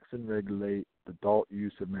Control, Tax, and Regulate Adult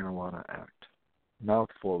Use of Marijuana Act.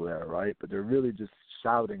 Mouthful there, right? But they're really just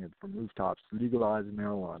shouting it from rooftops, legalize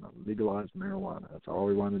marijuana, legalize marijuana. That's all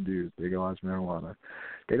we want to do is legalize marijuana.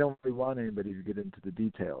 They don't really want anybody to get into the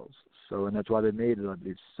details. So, and that's why they made it, I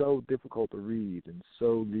believe, so difficult to read and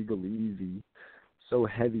so legal easy, so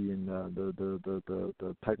heavy in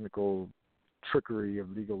the technical trickery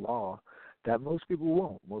of legal law, that most people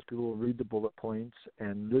won't. Most people will read the bullet points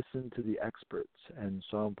and listen to the experts. And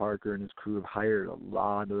Sean Parker and his crew have hired a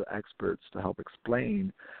lot of experts to help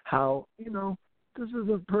explain how, this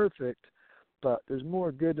isn't perfect, but there's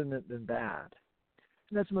more good in it than bad.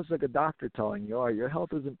 And that's much like a doctor telling you, all right, your health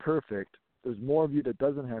isn't perfect. There's more of you that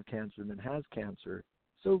doesn't have cancer than has cancer.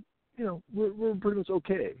 So, we're pretty much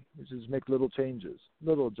okay. We just make little changes,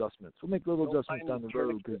 little adjustments. We'll make little adjustments down the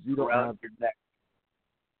road because you don't have. Your neck.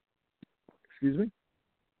 Excuse me?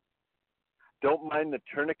 Don't mind the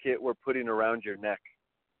tourniquet we're putting around your neck,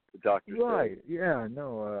 the doctor said. Right. Yeah.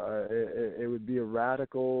 No. It would be a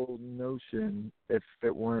radical notion if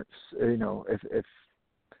it weren't. If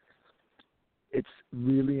it's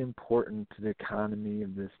really important to the economy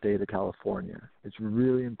of the state of California. It's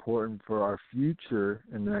really important for our future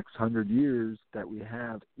in the next 100 years that we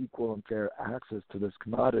have equal and fair access to this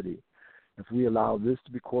commodity. If we allow this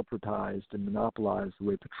to be corporatized and monopolized the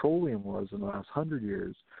way petroleum was in the last 100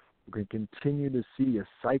 years, we're going to continue to see a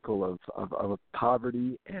cycle of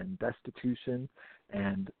poverty and destitution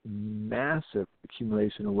and massive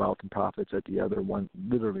accumulation of wealth and profits at the other one,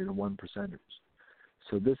 literally the 1%ers.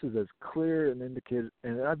 So this is as clear an indicator,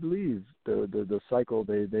 and I believe the cycle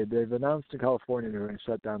they've announced in California they're going to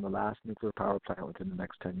shut down the last nuclear power plant within the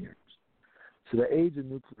next 10 years. So the age of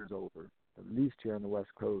nuclear is over, at least here on the West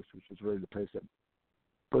Coast, which was really the place that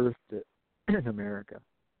birthed it in America.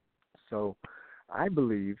 So I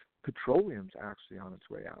believe petroleum's actually on its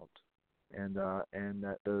way out, and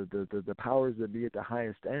that the powers that be at the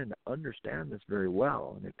highest end understand this very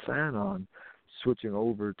well, and they plan on switching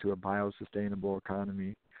over to a biosustainable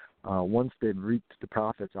economy. Once they've reaped the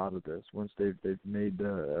profits out of this, once they've made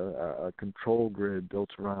a control grid built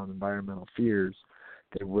around environmental fears,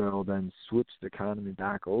 they will then switch the economy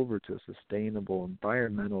back over to a sustainable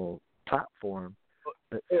environmental platform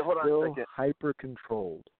that's still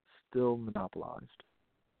hyper-controlled, still monopolized.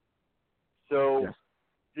 So yes.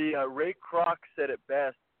 The Ray Kroc said it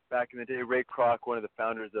best back in the day. Ray Kroc, one of the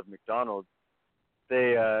founders of McDonald's,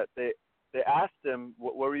 they asked him,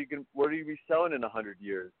 what are you be selling in 100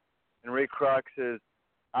 years? And Ray Kroc says,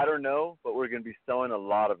 I don't know, but we're going to be selling a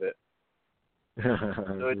lot of it.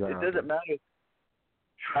 So it doesn't matter.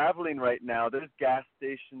 Traveling right now, there's gas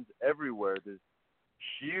stations everywhere. There's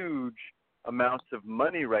huge amounts of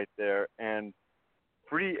money right there, and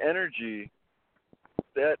free energy,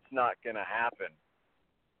 that's not going to happen.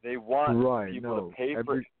 They want people to pay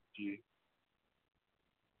for energy.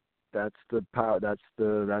 That's the power. That's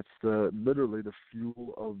the literally the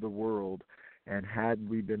fuel of the world. And had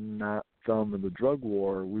we been not thumb of the drug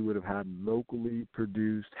war, we would have had locally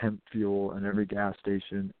produced hemp fuel in every gas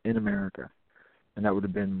station in America, and that would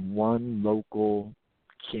have been one local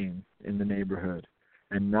king in the neighborhood,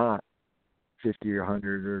 and not 50 or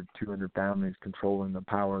 100 or 200 families controlling the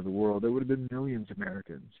power of the world. There would have been millions of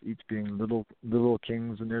Americans, each being little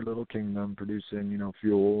kings in their little kingdom, producing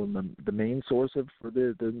fuel, and the main source for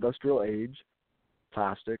the industrial age,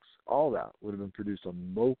 plastics, all that would have been produced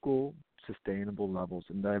on local, sustainable levels,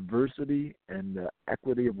 and diversity and the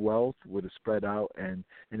equity of wealth would have spread out and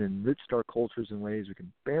enriched our cultures in ways we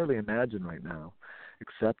can barely imagine right now,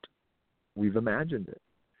 except we've imagined it,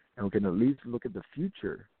 and we can at least look at the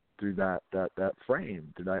future through that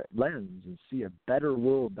frame, through that lens, and see a better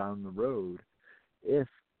world down the road if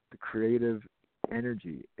the creative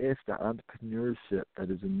energy, if the entrepreneurship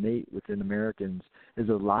that is innate within Americans is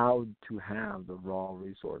allowed to have the raw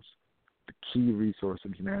resource, the key resource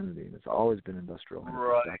of humanity. And it's always been industrial.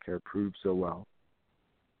 Right. Back here proved so well.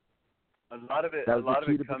 A lot of it comes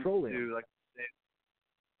to, like,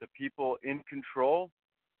 the people in control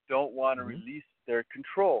don't want to release their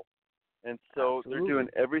control. And so they're doing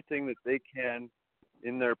everything that they can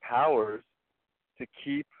in their powers to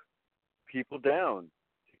keep people down,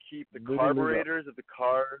 to keep the carburetors of the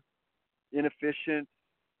car inefficient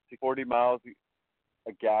to 40 miles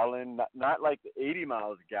a gallon, not like 80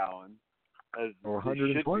 miles a gallon, as or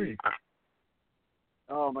 120.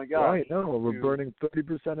 Oh my God! Right, no, we're burning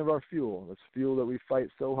 30% of our fuel. That's fuel that we fight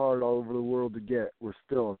so hard all over the world to get. We're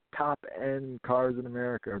still top-end cars in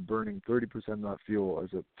America are burning 30% of that fuel as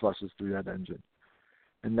it flushes through that engine,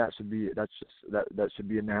 and that should be should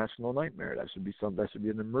be a national nightmare. That should be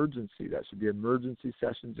an emergency. That should be emergency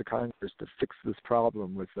sessions of Congress to fix this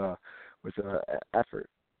problem with effort,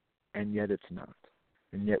 and yet it's not.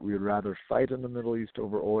 And yet we would rather fight in the Middle East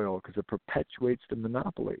over oil because it perpetuates the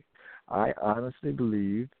monopoly. I honestly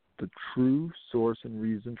believe the true source and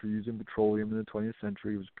reason for using petroleum in the 20th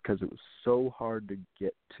century was because it was so hard to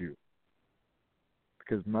get to.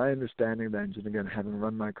 Because my understanding of the engine, again, having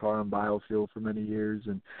run my car on biofuel for many years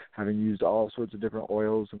and having used all sorts of different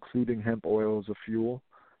oils, including hemp oil as a fuel,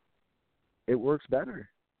 it works better.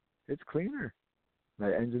 It's cleaner.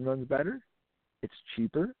 My engine runs better. It's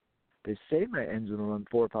cheaper. They say my engine will run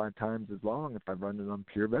 4 or 5 times as long if I run it on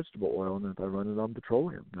pure vegetable oil than if I run it on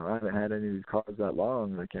petroleum. Now, I haven't had any of these cars that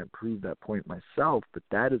long, and I can't prove that point myself, but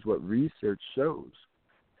that is what research shows,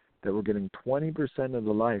 that we're getting 20% of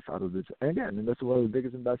the life out of this. And again, and that's one of the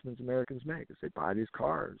biggest investments Americans make, is they buy these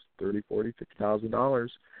cars, $30,000, $40,000, $50,000,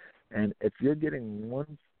 and if you're getting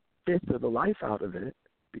 1/5 of the life out of it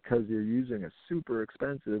because you're using a super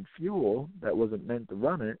expensive fuel that wasn't meant to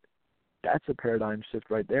run it, that's a paradigm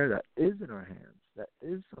shift right there that is in our hands. That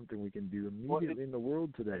is something we can do immediately in the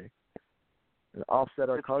world today and offset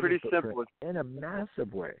our carbon footprint in a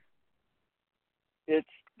massive way. It's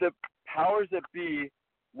the powers that be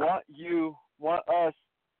want us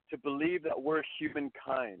to believe that we're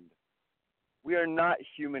humankind. We are not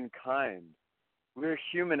humankind. We're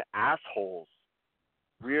human assholes.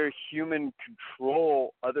 We are human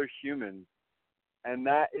control other humans. And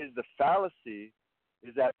that is the fallacy,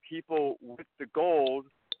 is that people with the golden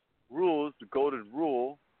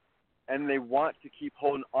rule, and they want to keep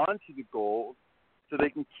holding on to the gold so they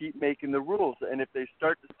can keep making the rules. And if they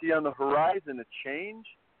start to see on the horizon a change,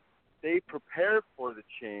 they prepare for the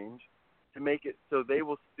change to make it so they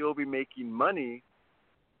will still be making money.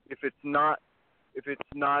 If it's not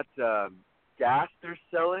gas they're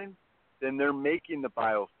selling, then they're making the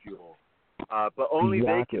biofuel. But only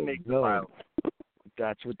they can make the biofuel.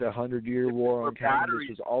 That's what the 100-year war on cannabis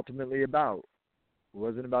was ultimately about. It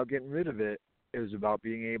wasn't about getting rid of it. It was about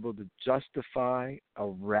being able to justify a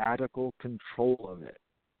radical control of it,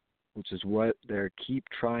 which is what they keep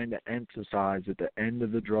trying to emphasize at the end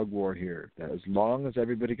of the drug war here, that as long as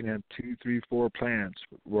everybody can have 2, 3, 4 plants,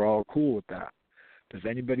 we're all cool with that. But if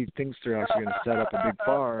anybody thinks they're actually going to set up a big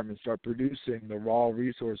farm and start producing the raw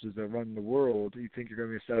resources that run the world, you think you're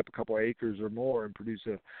going to set up a couple of acres or more and produce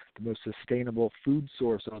the most sustainable food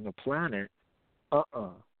source on the planet,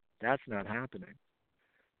 that's not happening.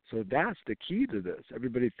 So that's the key to this.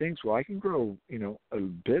 Everybody thinks, well, I can grow, a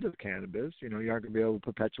bit of cannabis. You aren't going to be able to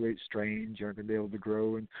perpetuate strains. You aren't going to be able to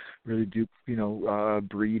grow and really do,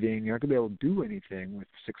 breeding. You aren't going to be able to do anything with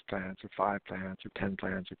 6 plants or 5 plants or 10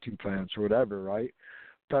 plants or 2 plants or whatever, right?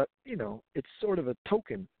 But, it's sort of a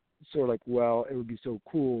token. It's sort of like, well, it would be so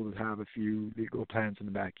cool to have a few legal plants in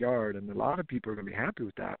the backyard. And a lot of people are going to be happy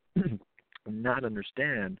with that and not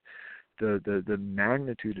understand the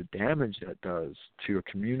magnitude of damage that does to a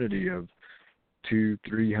community of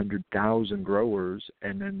 200,000-300,000 growers,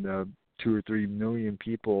 and then the 2 or 3 million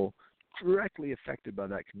people directly affected by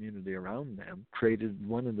that community around them, created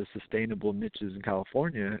one of the sustainable niches in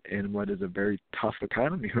California in what is a very tough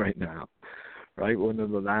economy right now, right? One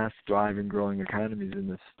of the last thriving, growing economies in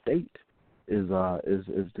the state is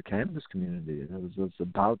the cannabis community. It's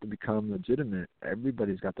about to become legitimate.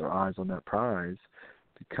 Everybody's got their eyes on that prize,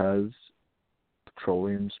 because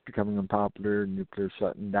petroleum's becoming unpopular, nuclear's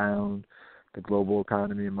shutting down, the global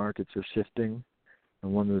economy and markets are shifting,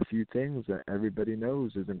 and one of the few things that everybody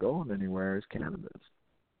knows isn't going anywhere is cannabis.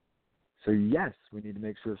 So yes, we need to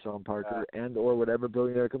make sure Sean Parker and or whatever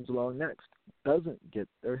billionaire comes along next doesn't get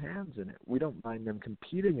their hands in it. We don't mind them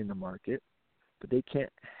competing in the market, but they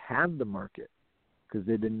can't have the market, because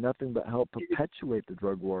they've been nothing but help perpetuate the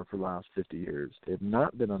drug war for the last 50 years. They have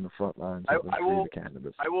not been on the front lines of the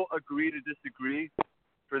cannabis. I will agree to disagree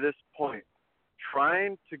for this point.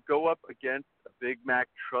 Trying to go up against a Big Mac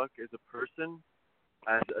truck as a person,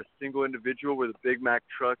 as a single individual, where the Big Mac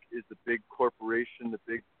truck is the big corporation, the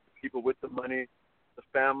big people with the money, the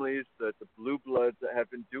families, the blue bloods that have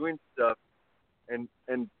been doing stuff and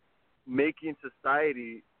making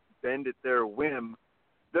society bend at their whim,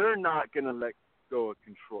 they're not going to let go of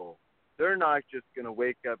control. They're not just going to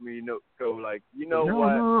wake up and go like, what?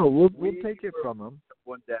 No, we'll take it from them.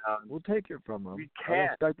 One down. We'll take it from them. We can't. I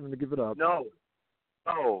don't expect them to give it up.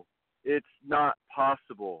 No, it's not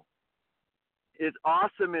possible. It's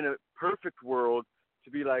awesome in a perfect world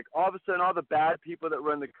to be like, all of a sudden, all the bad people that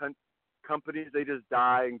run the companies, they just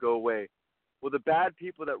die and go away. Well, the bad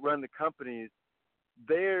people that run the companies,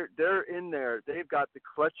 they're in there. They've got the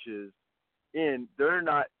clutches in. They're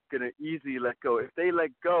not going to easily let go. If they let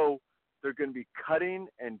go, they're going to be cutting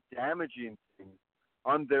and damaging things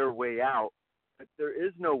on their way out. But there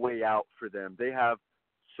is no way out for them. They have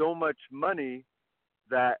so much money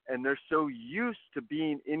and they're so used to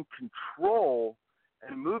being in control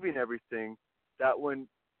and moving everything that when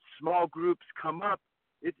small groups come up,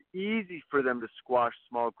 it's easy for them to squash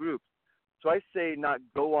small groups. So I say not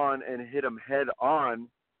go on and hit them head on.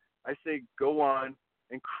 I say go on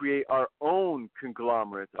and create our own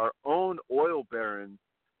conglomerates, our own oil barons,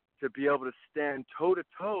 to be able to stand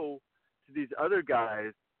toe-to-toe to these other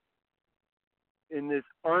guys in this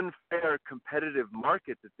unfair competitive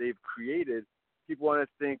market that they've created people want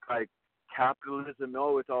to think like capitalism.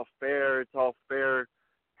 Oh, it's all fair. It's all fair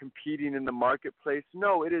competing in the marketplace.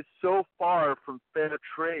 No, it is so far from fair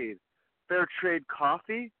trade. Fair trade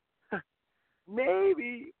coffee?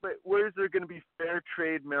 Maybe, but where's there going to be fair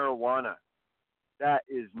trade marijuana? That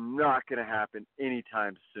is not going to happen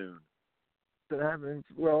anytime soon. It happens.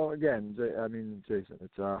 Well, again, Jason,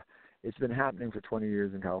 it's been happening for 20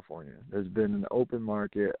 years in California. There's been an open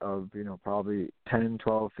market of, probably 10,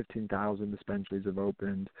 12, 15,000 dispensaries have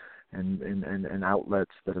opened and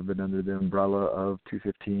outlets that have been under the umbrella of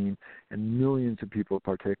 215, and millions of people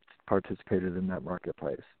participated in that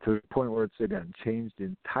marketplace to the point where it's, again, changed the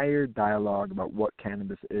entire dialogue about what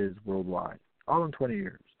cannabis is worldwide, all in 20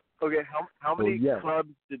 years. Okay, how many clubs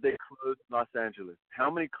did they close in Los Angeles?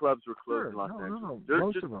 How many clubs were closed in Los Angeles? No, There's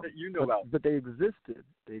most just of them. that you know about. But they existed.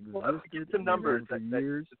 They existed. Well, get some numbers for that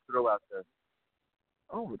years. you just throw out there.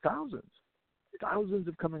 Oh, thousands. Thousands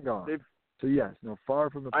have come and gone. So yes,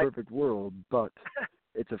 far from a perfect world, but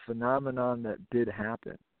it's a phenomenon that did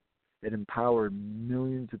happen. It empowered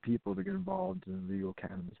millions of people to get involved in the legal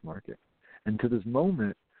cannabis market. And to this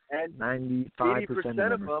moment, 95% of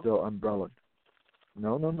them are still umbrellaed.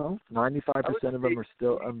 No. 95% of them are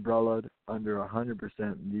still umbrellaed under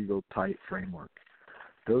 100% legal tight framework.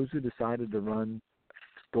 Those who decided to run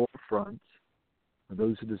storefronts, or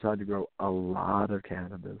those who decide to grow a lot of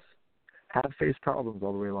cannabis, have faced problems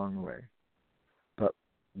all the way along the way. But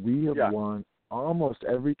we have won almost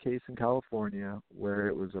every case in California where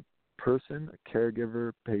it was a person, a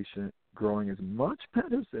caregiver, patient, growing as much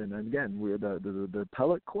medicine. And again, the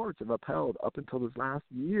appellate courts have upheld up until this last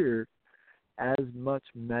year as much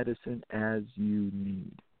medicine as you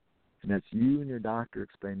need. And that's you and your doctor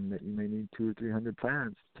explaining that you may need 200 or 300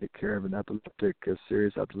 plants to take care of an epileptic, a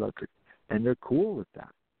serious epileptic. And they're cool with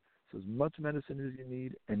that. So as much medicine as you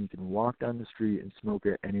need, and you can walk down the street and smoke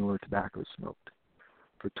it anywhere tobacco is smoked.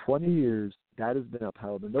 For 20 years, that has been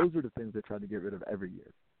upheld. And those are the things they try to get rid of every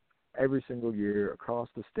year. Every single year, across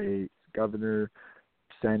the state, governor,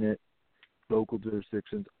 Senate, local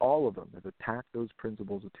jurisdictions, all of them have attacked those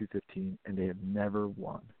principles of 215, and they have never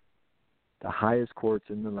won. The highest courts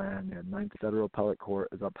in the land, the Ninth Federal Appellate Court,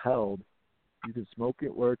 has upheld you can smoke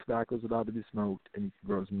it where tobacco is allowed to be smoked, and you can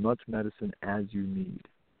grow as much medicine as you need.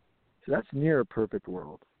 So that's near a perfect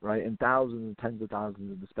world, right? And thousands and tens of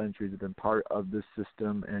thousands of dispensaries have been part of this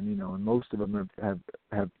system, and and most of them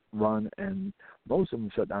have run, and most of them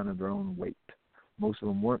shut down of their own weight. Most of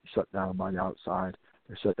them weren't shut down by the outside.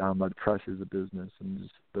 They're shut down by the pressures of business and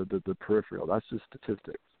just the peripheral. That's just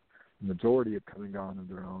statistics. The majority have come and gone of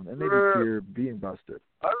their own, and maybe fear being busted.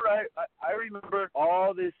 All right. I remember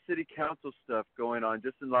all this city council stuff going on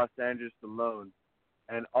just in Los Angeles alone,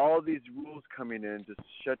 and all these rules coming in just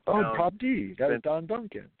shut down. Oh, Prop D. That was Don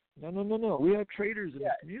Duncan. No. We have traders in the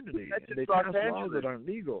community, and they pass laws that aren't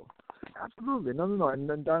legal. Absolutely. No. And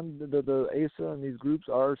then the ASA and these groups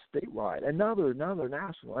are statewide, and now they're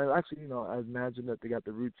national. And actually, I imagine that they got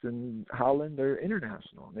the roots in Holland. They're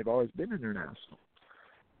international, and they've always been international.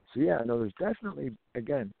 So there's definitely,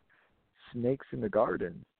 again, snakes in the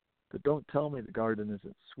garden, but don't tell me the garden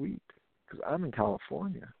isn't sweet, because I'm in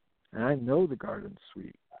California, and I know the garden's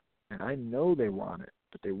sweet, and I know they want it,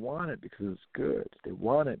 but they want it because it's good. They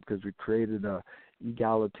want it because we created a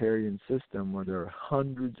egalitarian system where there are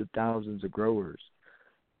hundreds of thousands of growers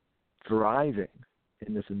thriving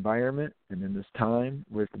in this environment and in this time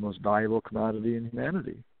with the most valuable commodity in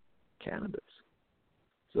humanity, cannabis.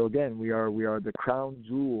 So again, we are the crown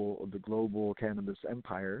jewel of the global cannabis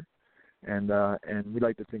empire, and we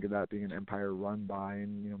like to think of that being an empire run by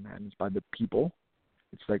and managed by the people.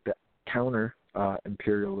 It's like the counter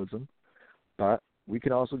imperialism, but we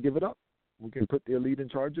can also give it up. We can put the elite in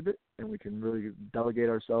charge of it, and we can really delegate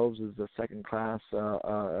ourselves as a second-class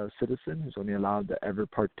citizen who's only allowed to ever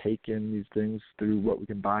partake in these things through what we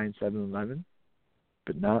can buy in 7-Eleven,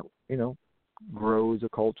 but not, grow as a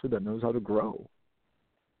culture that knows how to grow.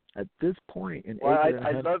 At this point, an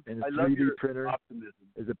acre and a 3D printer optimism.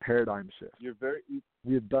 Is a paradigm shift.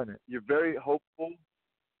 We have done it. You're very hopeful.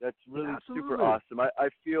 That's really super awesome. I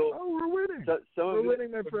feel. Oh, we're winning. We're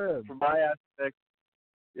winning, my friend. From my aspect,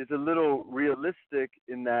 is a little realistic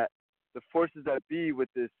in that the forces that be with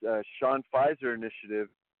this Sean Pfizer initiative,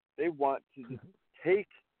 they want to just take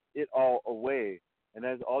it all away. And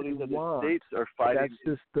as all these other states are fighting,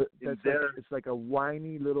 it's like a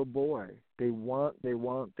whiny little boy. They want,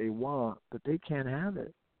 but they can't have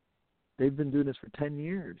it. They've been doing this for 10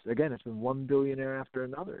 years. Again, it's been one billionaire after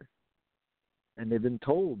another. And they've been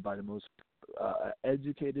told by the most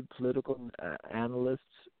educated political analysts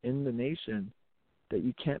in the nation that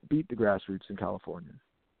you can't beat the grassroots in California.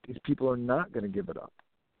 These people are not going to give it up.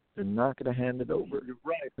 They're not going to hand it over. You're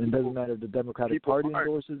right. And it doesn't matter if the Democratic Party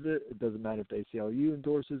endorses it. It doesn't matter if the ACLU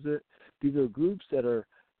endorses it. These are groups that are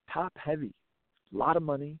top heavy, a lot of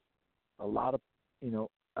money, a lot of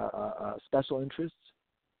special interests,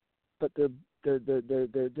 but they're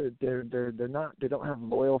not. They don't have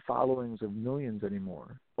loyal followings of millions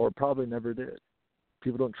anymore, or probably never did.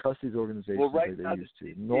 People don't trust these organizations like they used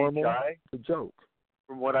to. Normal, it's a joke.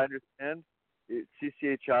 From what I understand,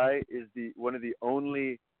 CCHI is one of the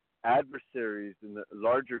only adversaries in the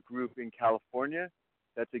larger group in California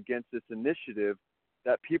that's against this initiative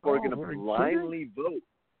that people are going to blindly vote.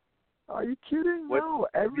 Are you kidding? No,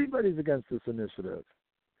 everybody's against this initiative.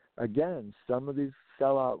 Again, some of these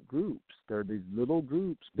sellout groups, they're these little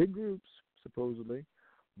groups, big groups, supposedly,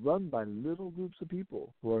 run by little groups of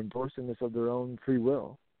people who are endorsing this of their own free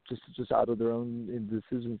will, just out of their own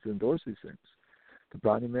decisions to endorse these things. The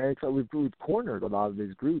Brownie Mary Club, we've cornered a lot of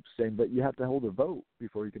these groups saying, but you have to hold a vote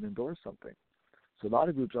before you can endorse something. So a lot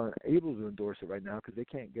of groups aren't able to endorse it right now because they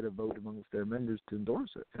can't get a vote amongst their members to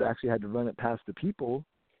endorse it. If they actually had to run it past the people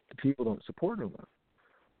don't support them.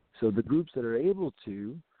 So the groups that are able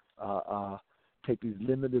to take these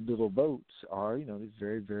limited little votes are, these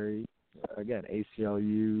very, very, again,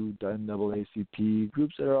 ACLU, NAACP,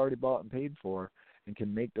 groups that are already bought and paid for and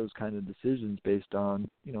can make those kind of decisions based on,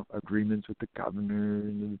 agreements with the governor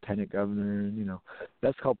and the lieutenant governor, and,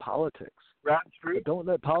 that's called politics. Grassroots. But don't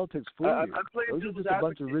let politics fool you. Those are just a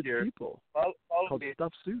bunch of rich here. people Follow called me.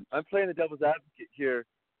 stuffed suits. I'm playing the devil's advocate here,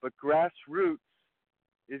 but grassroots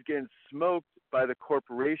is getting smoked by the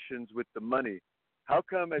corporations with the money. How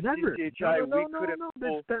come at CCHI we couldn't pull?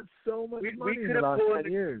 They spent so much money we in the last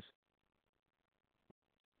 10 years.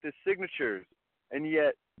 The signatures, and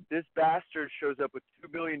yet this bastard shows up with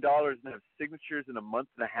 $2 billion and has signatures in a month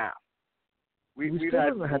and a half. He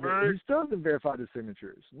still hasn't verified his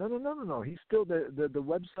signatures. No. He's still the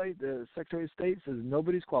website. The Secretary of State says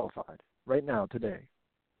nobody's qualified right now today.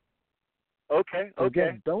 Okay.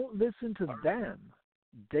 Again, don't listen to them.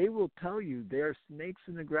 They will tell you they are snakes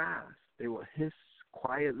in the grass. They will hiss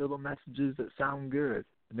quiet little messages that sound good,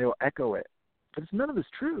 and they will echo it. But none of it's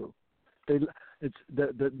true.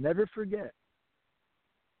 Never forget,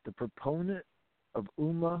 the proponent of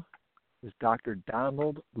UMA is Dr.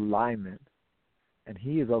 Donald Lyman, and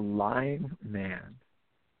he is a lying man.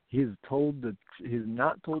 He has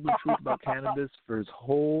not told the truth about cannabis for his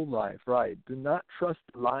whole life. Right? Do not trust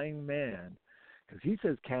the lying man, because he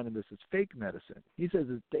says cannabis is fake medicine. He says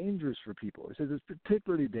it's dangerous for people. He says it's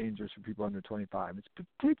particularly dangerous for people under 25. It's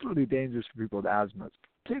particularly dangerous for people with asthma. It's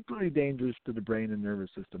particularly dangerous to the brain and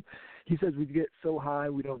nervous system. He says we get so high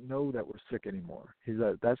we don't know that we're sick anymore.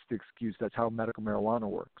 That's the excuse. That's how medical marijuana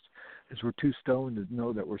works. Is we're too stoned to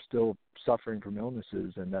know that we're still suffering from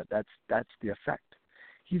illnesses, and that's the effect.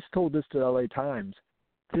 He's told this to the LA Times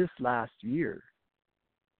this last year.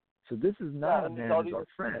 So this is not a man who's our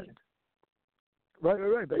friend.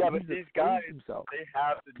 Right. But these guys, himself. They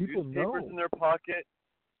have the people newspapers know. in their pocket.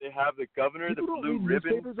 They have the governor, people the don't blue read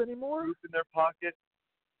ribbon newspapers anymore. group in their pocket.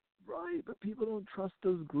 Right, but people don't trust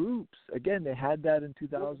those groups. Again, they had that in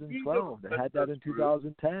 2012. They had that in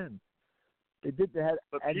 2010. They had,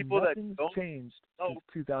 but and people nothing's that don't changed know, since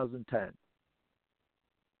 2010.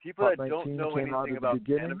 People that don't know anything about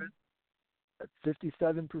cannabis. At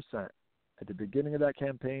 57%, at the beginning of that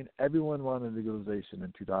campaign, everyone wanted legalization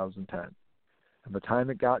in 2010. And by the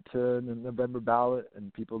time it got to the November ballot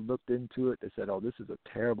and people looked into it, they said, "Oh, this is a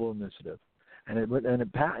terrible initiative," and it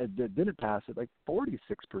didn't pass at like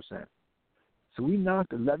 46%. So we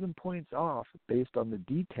knocked 11 points off based on the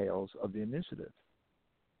details of the initiative.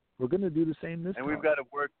 We're going to do the same this time. And we've got to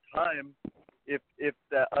work time if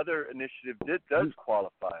that other initiative does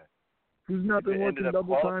qualify. Who's not been working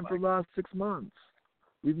double time for the last 6 months?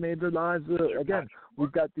 We've made their lives again.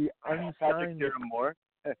 We've got the unsigned.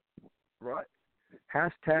 Right.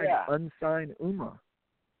 Hashtag unsigned UMA.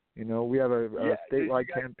 We have a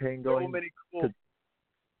statewide campaign going. So many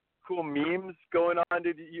cool memes going on.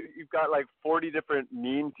 Dude, you've got like 40 different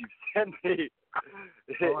memes you've sent me.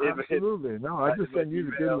 Oh, absolutely. No, I just send you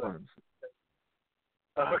the good ones.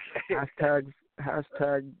 Okay.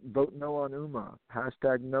 Hashtag vote no on UMA.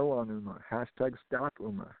 Hashtag no on UMA. Hashtag stop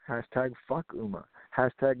UMA. Hashtag fuck UMA.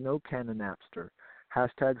 Hashtag no cannon Napster.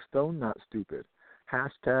 Hashtag stone not stupid.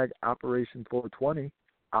 Hashtag Operation 420.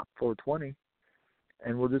 Op 420.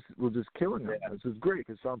 And we're just killing them. This is great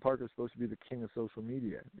because Sean Parker's supposed to be the king of social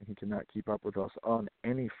media, and he cannot keep up with us on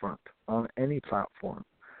any front, on any platform.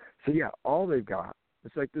 So all they've got,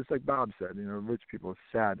 it's like Bob said, rich people are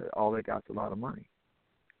sad that all they got's a lot of money.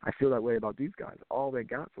 I feel that way about these guys. All they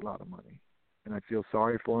got's a lot of money. and I feel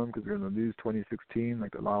sorry for them because they're going to lose 2016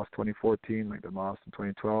 like they lost 2014, like they lost in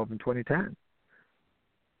 2012 and 2010.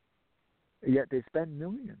 Yet they spend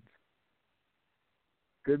millions.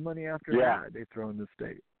 Good money after bad they throw in the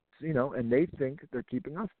state. You know, and they think they're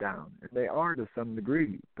keeping us down. And they are to some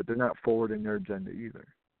degree, but they're not forwarding their agenda either.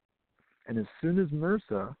 And as soon as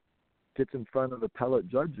MRSA gets in front of appellate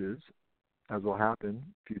judges, as will happen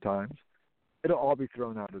a few times, it'll all be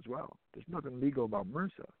thrown out as well. There's nothing legal about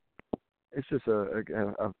MRSA. It's just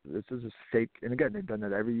it's just a fake. And again, they've done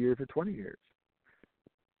that every year for 20 years.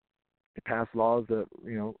 They pass laws that,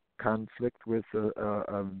 you know, conflict with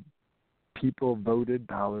a people voted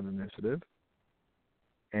ballot initiative.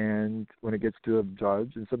 And when it gets to a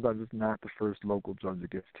judge, and sometimes it's not the first local judge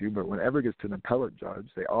it gets to, but whenever it gets to an appellate judge,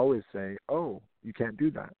 they always say, oh, you can't do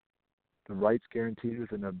that. The rights guaranteed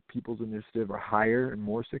within a people's initiative are higher and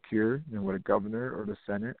more secure than what a governor or the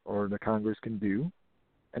Senate or the Congress can do,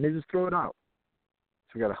 and they just throw it out.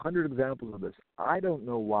 So we got 100 examples of this. I don't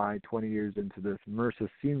know why 20 years into this, MRSA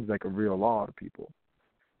seems like a real law to people.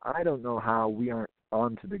 I don't know how we aren't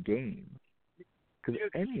onto the game. Because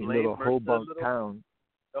any little Hobunk town...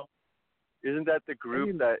 Isn't that the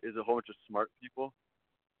group that is a whole bunch of smart people?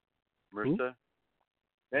 MRSA?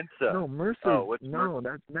 Mensa. No, MRSA. Oh, no,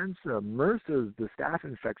 that's Mensa. MRSA is the staph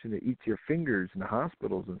infection that eats your fingers in the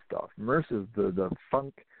hospitals and stuff. MRSA is the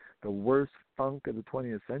funk, the worst funk of the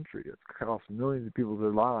 20th century. It's cost millions of people their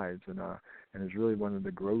lives, and is really one of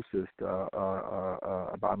the grossest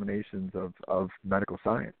abominations of medical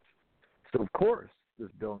science. So of course, this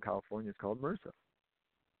bill in California is called MRSA.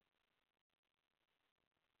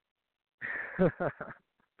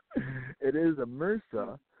 It is a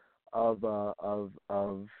MRSA of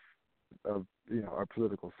you know, our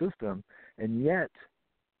political system, and yet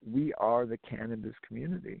we are the cannabis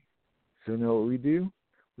community. So you know what we do?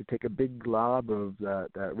 We take a big glob of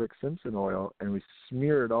that Rick Simpson oil and we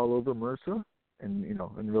smear it all over MRSA, and you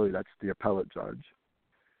know, and really that's the appellate judge,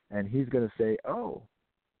 and he's going to say, oh,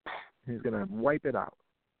 he's going to wipe it out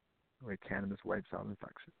the way cannabis wipes out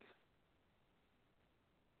infections.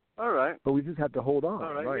 All right. But we just have to hold on,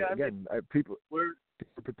 right? Yeah, again, people we're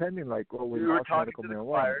pretending like, well, we we're were off talking medical to the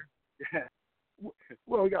marijuana. choir.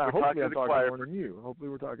 Well, yeah, hopefully I'm talking choir. more than you. Hopefully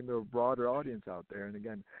we're talking to a broader audience out there. And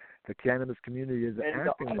again, the cannabis community is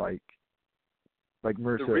acting like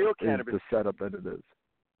MRSA the real is cannabis the setup that it is.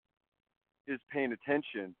 Is paying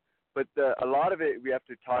attention. But a lot of it, we have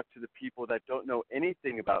to talk to the people that don't know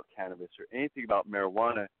anything about cannabis or anything about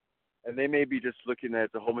marijuana, and they may be just looking at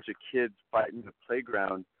a whole bunch of kids fighting in the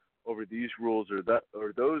playground over these rules or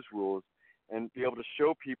those rules, and be able to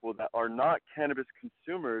show people that are not cannabis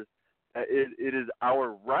consumers that it is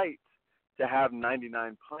our right to have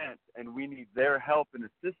 99 plants, and we need their help and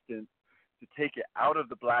assistance to take it out of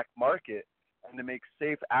the black market and to make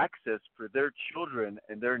safe access for their children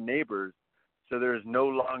and their neighbors, so there is no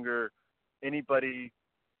longer anybody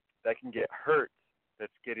that can get hurt,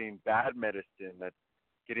 that's getting bad medicine, that's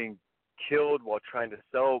getting killed while trying to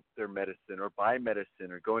sell their medicine or buy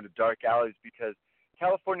medicine or go into dark alleys, because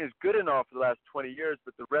California is good enough for the last 20 years,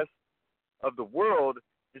 but the rest of the world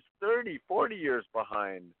is 30, 40 years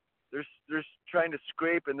behind. They're trying to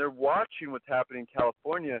scrape, and they're watching what's happening in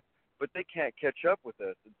California, but they can't catch up with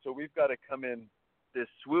us. And so we've got to come in this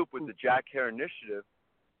swoop with the Jack Hare Initiative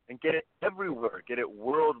and get it everywhere, get it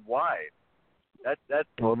worldwide. That's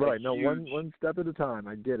well, right. huge... No, one step at a time.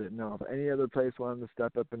 I get it. No, if any other place wanted to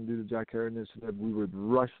step up and do the Jack Hare Initiative, we would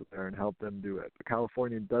rush there and help them do it. But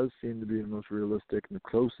California does seem to be the most realistic and the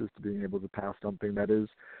closest to being able to pass something that is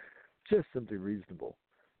just simply reasonable.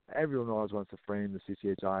 Everyone always wants to frame the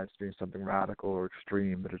CCHI as being something radical or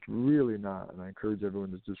extreme, but it's really not. And I encourage everyone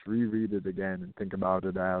to just reread it again and think about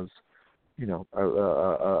it as, you know,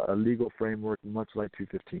 a legal framework much like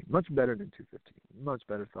 215, much better than 215, much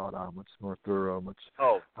better thought out, much more thorough, much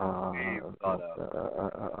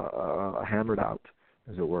hammered out,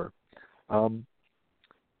 as it were.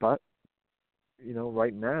 But, you know,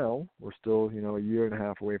 right now, we're still, you know, a year and a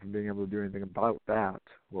half away from being able to do anything about that.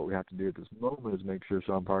 What we have to do at this moment is make sure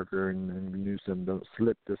Sean Parker and Newsom don't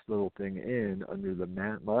slip this little thing in under the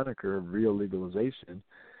moniker of real legalization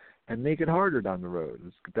and make it harder down the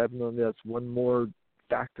road. That's one more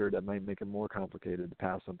factor that might make it more complicated to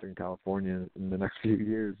pass something in California in the next few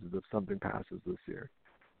years if something passes this year.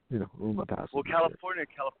 You know, UMA passes. Well,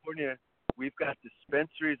 California, we've got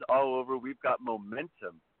dispensaries all over. We've got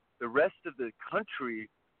momentum. The rest of the country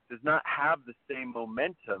does not have the same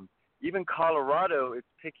momentum. Even Colorado, it's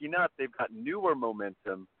picking up. They've got newer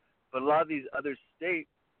momentum. But a lot of these other states,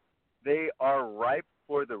 they are ripe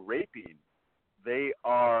for the raping. They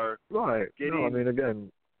are right. getting... No, I mean,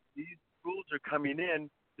 again... These rules are coming in.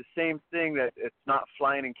 the same thing that it's not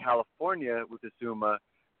flying in California with the Zuma,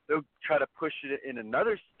 they'll try to push it in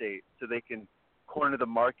another state so they can corner the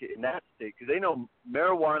market in that state because they know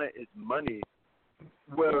marijuana is money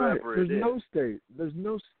wherever it is. There's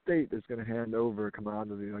no state that's going to hand over a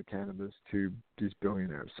commodity like cannabis to these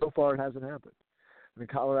billionaires. So far, it hasn't happened. I mean,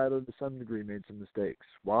 Colorado, to some degree, made some mistakes.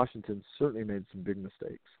 Washington certainly made some big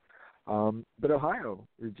mistakes. But Ohio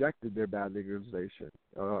rejected their bad legalization.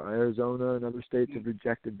 Arizona and other states have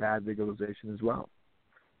rejected bad legalization as well.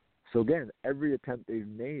 So again, every attempt they've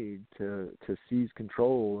made to seize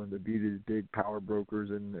control and to be these big power brokers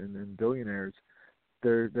and billionaires,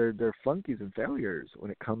 they're flunkies and failures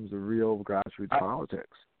when it comes to real grassroots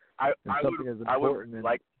politics. I would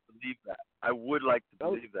like to believe that. I would like to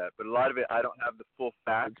believe that, but a lot of it I don't have the full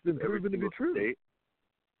facts. It's been proven to be true. State.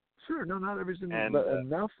 Sure, no, not every single, but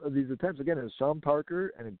enough of these attempts. Again, it was Sean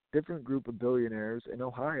Parker and a different group of billionaires in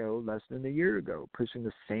Ohio less than a year ago pushing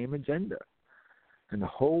the same agenda. And the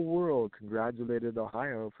whole world congratulated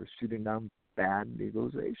Ohio for shooting down bad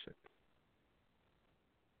legalization.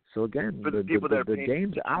 So again, the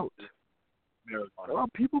game's out. Well,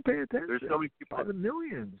 people pay attention. There's so many people. By the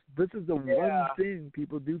millions. This is the one thing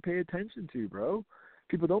people do pay attention to, bro.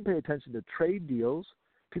 People don't pay attention to trade deals.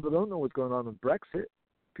 People don't know what's going on with Brexit.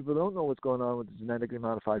 People don't know what's going on with the genetically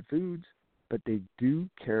modified foods, but they do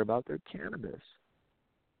care about their cannabis.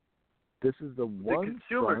 This is the one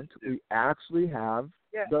front we actually have.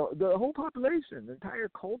 Yeah. The whole population, the entire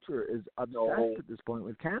culture is obsessed at this point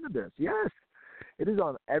with cannabis. Yes, it is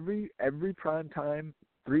on every prime time.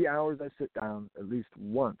 3 hours I sit down, at least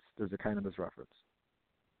once there's a cannabis reference.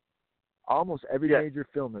 Almost every major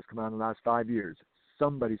film that's come out in the last 5 years,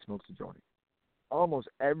 somebody smokes a joint. Almost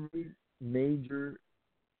every major,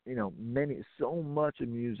 so much of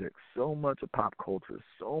music, so much of pop culture,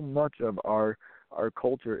 so much of our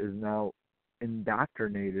culture is now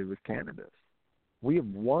indoctrinated with cannabis. We have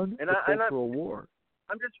won the cultural war.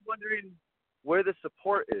 I'm just wondering where the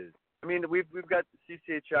support is. I mean, we've got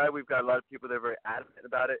CCHI, we've got a lot of people that are very adamant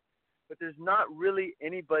about it, but there's not really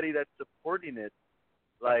anybody that's supporting it.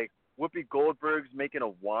 Like Whoopi Goldberg's making a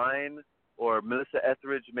wine, or Melissa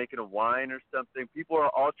Etheridge making a wine or something. People are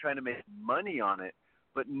all trying to make money on it,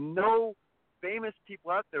 but no famous people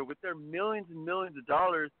out there with their millions and millions of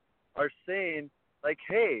dollars are saying, like,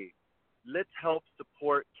 hey, let's help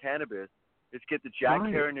support cannabis. Let's get the Jack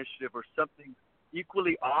Care Initiative or something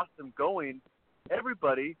equally awesome going.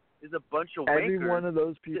 Everybody is a bunch of wankers. Every one of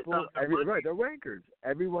those people, they're wankers.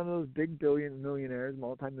 Every one of those big millionaires,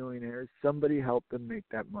 multimillionaires, somebody helped them make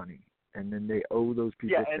that money. And then they owe those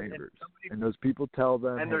people favors. And those people tell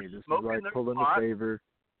them, hey, this is like pulling the favor.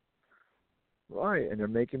 Right, and they're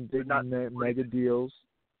making big mega deals.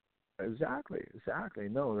 Exactly.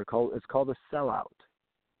 No, it's called a sellout.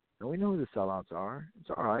 And we know who the sellouts are. It's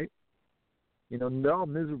all right. They're all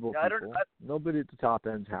miserable people. Nobody at the top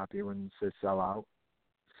end's happy when it says sellout.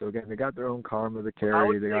 So again, they got their own karma to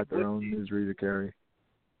carry. They got their own misery to carry.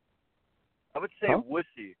 I would say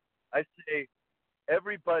wussy. I say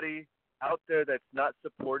everybody out there that's not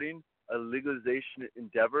supporting a legalization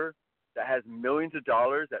endeavor that has millions of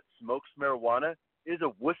dollars that smokes marijuana is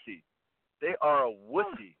a wussy. They are a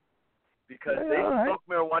wussy because they smoke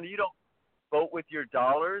marijuana. You don't vote with your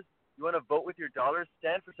dollars. You want to vote with your dollars?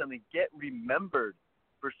 Stand for something. Get remembered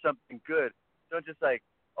for something good. Don't just like,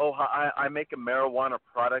 I make a marijuana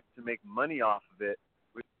product to make money off of it,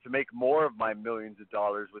 to make more of my millions of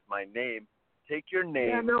dollars with my name. Take your name.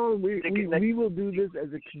 Yeah, no, we will do this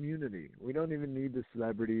as a community. We don't even need the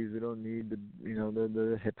celebrities. We don't need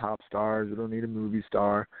the hip hop stars. We don't need a movie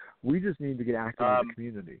star. We just need to get active in the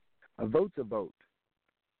community. A vote's a vote.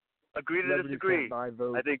 Agree to disagree. I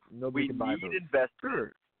think we need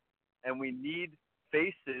investors, and we need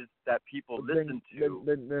faces that people listen to.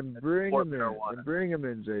 Then bring them in. Then bring them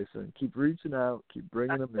in, Jason. Keep reaching out. Keep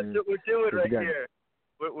bringing them in. That's what we're doing here.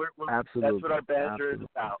 We're absolutely. That's what our banter is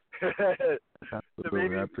about.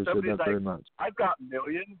 Absolutely. I appreciate that very much. I've got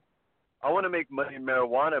millions. I want to make money in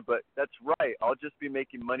marijuana, but that's right. I'll just be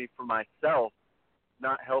making money for myself,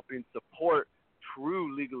 not helping support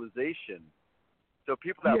true legalization. So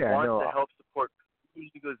people that want to help support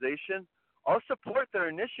legalization, I'll support their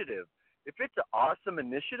initiative. If it's an awesome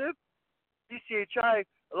initiative, CCHI,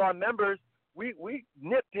 a lot of members, we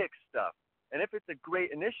nitpick stuff. And if it's a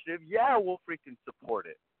great initiative, we'll freaking support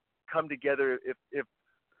it. Come together. If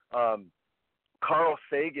Carl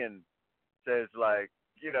Sagan says, like,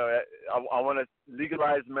 I want to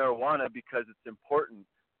legalize marijuana because it's important.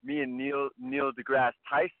 Me and Neil deGrasse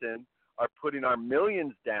Tyson are putting our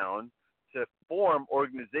millions down to form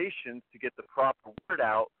organizations to get the proper word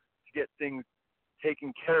out, to get things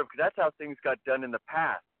taken care of, because that's how things got done in the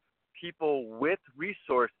past. people with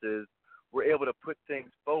resources were able to put things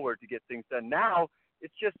forward to get things done. Now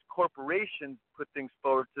it's just corporations put things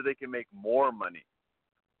forward so they can make more money,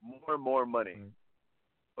 more money.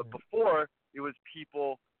 But before, it was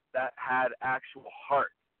people that had actual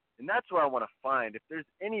heart. And that's what I want to find. If there's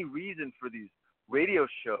any reason for these radio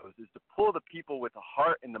shows is to pull the people with the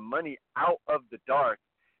heart and the money out of the dark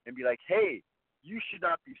and be like, hey, you should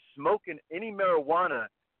not be smoking any marijuana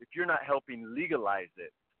if you're not helping legalize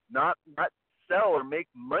it. Not sell or make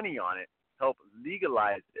money on it. Help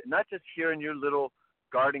legalize it. Not just here in your little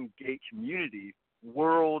Garden Gate community,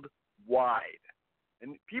 worldwide.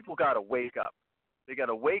 And people got to wake up. They got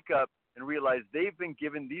to wake up and realize they've been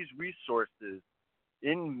given these resources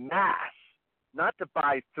in mass, not to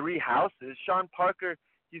buy 3 houses. Sean Parker,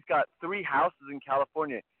 he's got 3 houses in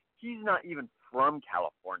California. He's not even from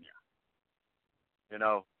California. You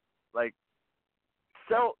know, like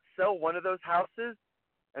sell one of those houses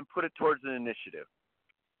and put it towards an initiative.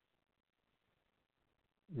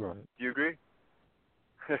 Right. Do you agree?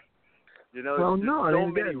 You know, well, no, so I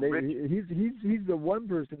mean, many again, he's the one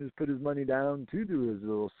person who's put his money down to do his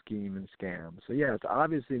little scheme and scam. So yeah, it's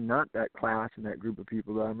obviously not that class and that group of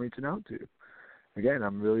people that I'm reaching out to. Again,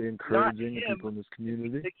 I'm really encouraging the people in this community.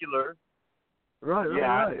 In particular. Right.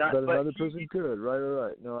 But another person could.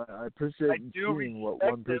 Right. No, I appreciate seeing what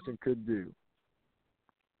one person could do.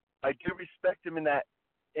 I do respect him in that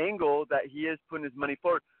angle that he is putting his money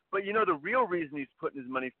forward. But, you know, the real reason he's putting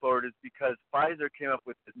his money forward is because Pfizer came up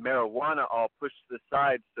with this marijuana all pushed to the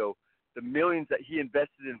side. So the millions that he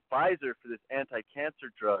invested in Pfizer for this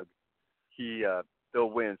anti-cancer drug, they'll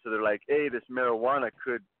win. So they're like, hey, this marijuana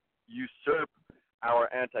could usurp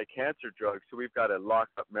our anti-cancer drug. So we've got to lock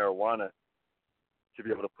up marijuana to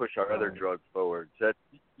be able to push our other drugs forward. So that's,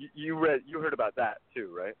 you heard about that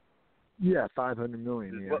too, right? Yeah, $500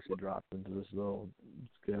 million he actually dropped into this little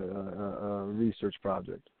research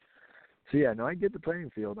project. So yeah, no, I get the playing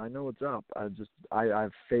field. I know what's up. I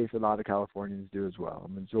have faith a lot of Californians do as well. A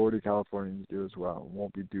majority of Californians do as well.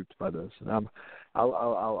 Won't be duped by this. And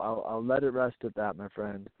I'll let it rest at that, my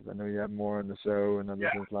friend, because I know you have more on the show and other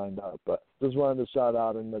things lined up. But just wanted to shout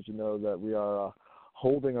out and let you know that we are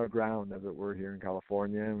holding our ground, as it were, here in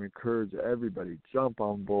California, and we encourage everybody jump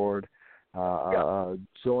on board.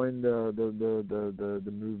 Join the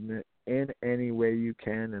movement in any way you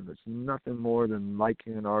can, and it's nothing more than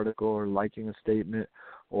liking an article or liking a statement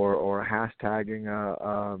or hashtagging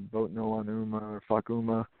vote no on UMA or fuck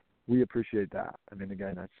UMA. We appreciate that. I mean,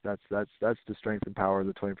 again, that's the strength and power of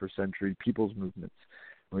the 21st century people's movements.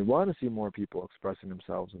 And we want to see more people expressing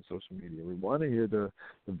themselves on social media. We want to hear the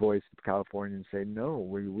voice of Californians say, no,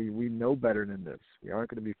 we know better than this. We aren't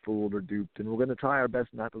going to be fooled or duped, and we're going to try our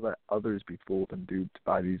best not to let others be fooled and duped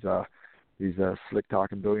by these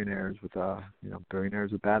slick-talking billionaires with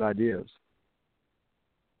billionaires with bad ideas.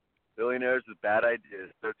 Billionaires with bad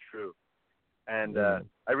ideas, so true. And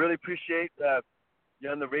I really appreciate you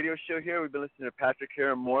on the radio show here. We've been listening to Patrick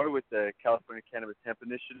Moore with the California Cannabis Hemp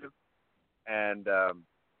Initiative. And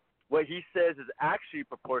what he says is actually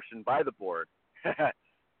proportioned by the board.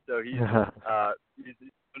 So he's one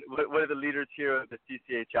of the leaders here of the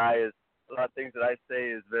CCHI. Is a lot of things that I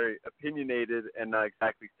say is very opinionated and not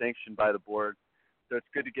exactly sanctioned by the board. So it's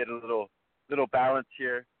good to get a little balance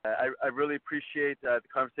here. I really appreciate the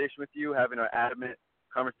conversation with you, having our adamant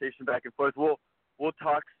conversation back and forth. We'll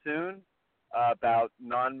talk soon about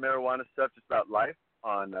non-marijuana stuff, just about life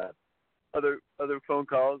on other phone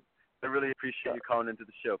calls. I really appreciate you calling into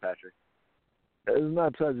the show, Patrick. It was my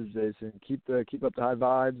pleasure, Jason. Keep up the high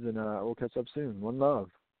vibes, and we'll catch up soon. One love.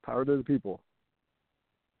 Power to the people.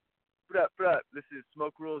 What up? This is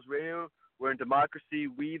Smoke Rules Radio. We're in democracy.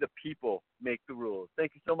 We, the people, make the rules.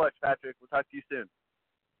 Thank you so much, Patrick. We'll talk to you soon.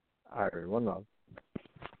 All right. One love.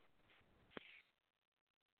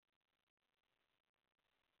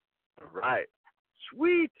 All right.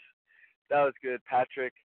 Sweet. That was good,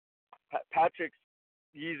 Patrick. Patrick's,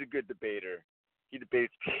 he's a good debater. He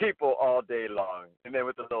debates people all day long. And then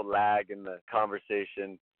with a little lag in the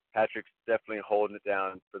conversation, Patrick's definitely holding it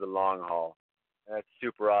down for the long haul. And that's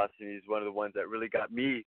super awesome. He's one of the ones that really got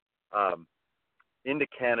me into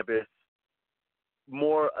cannabis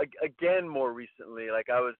more recently. Like,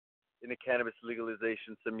 I was into cannabis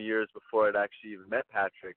legalization some years before I'd actually even met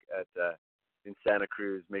Patrick in Santa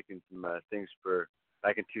Cruz, making some things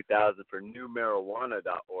back in 2000 for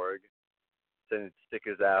newmarijuana.org, sending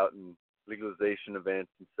stickers out and legalization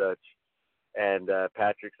events and such. And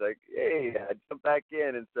Patrick's like, hey, I jumped back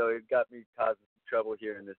in. And so it got me causing some trouble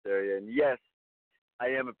here in this area. And yes, I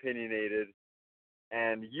am opinionated.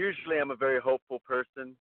 And usually I'm a very hopeful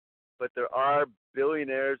person. But there are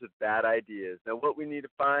billionaires with bad ideas. Now, what we need to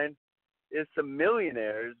find is some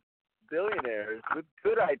millionaires, billionaires with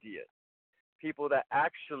good ideas, people that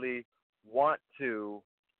actually want to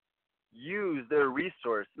use their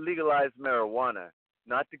resource, legalize marijuana,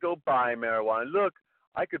 not to go buy marijuana. Look,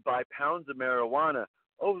 I could buy pounds of marijuana.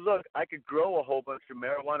 Oh, look, I could grow a whole bunch of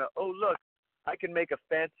marijuana. Oh, look, I can make a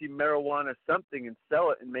fancy marijuana something and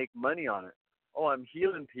sell it and make money on it. Oh, I'm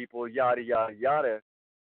healing people, yada, yada, yada.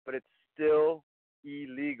 But it's still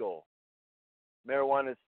illegal.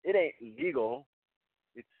 Marijuana, it ain't legal.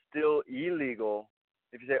 It's still illegal.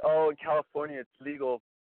 If you say, oh, in California it's legal,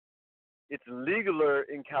 it's legaler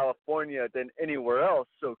in California than anywhere else,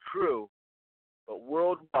 so true. But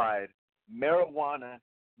worldwide, marijuana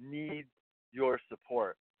needs your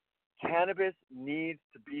support. Cannabis needs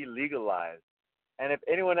to be legalized. And if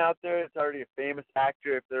anyone out there is already a famous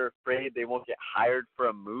actor, if they're afraid they won't get hired for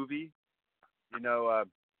a movie, you know,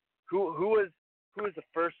 who was the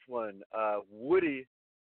first one? Woody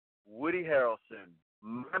Harrelson,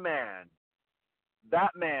 my man.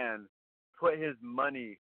 That man put his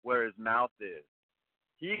money where his mouth is.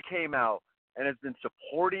 He came out and has been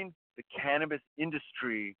supporting the cannabis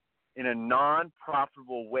industry in a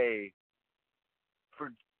non-profitable way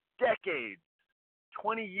for decades,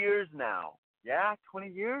 20 years now. Yeah, 20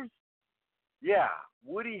 years? Yeah,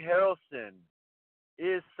 Woody Harrelson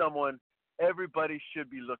is someone everybody should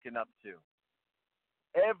be looking up to.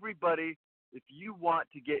 Everybody, if you want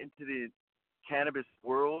to get into the cannabis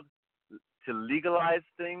world, to legalize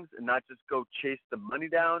things and not just go chase the money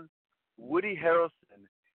down, Woody Harrelson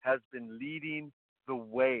has been leading the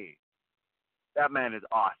way. That man is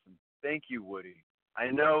awesome. Thank you, Woody. I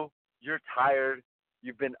know you're tired.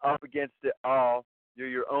 You've been up against it all. You're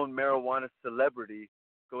your own marijuana celebrity,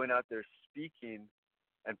 going out there speaking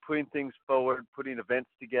and putting things forward, putting events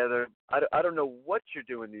together. I don't know what you're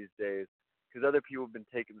doing these days because other people have been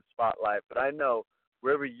taking the spotlight, but I know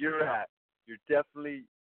wherever you're at, you're definitely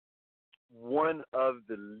one of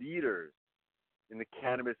the leaders in the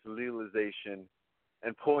cannabis legalization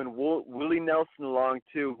and pulling Willie Nelson along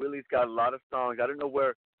too. Willie's got a lot of songs. I don't know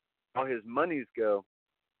where all his monies go,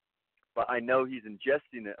 but I know he's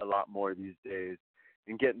ingesting it a lot more these days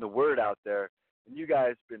and getting the word out there. And you guys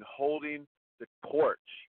have been holding the torch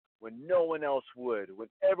when no one else would, when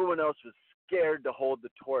everyone else was scared to hold the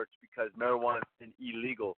torch because marijuana's been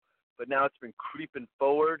illegal. But now it's been creeping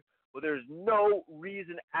forward. Well, there's no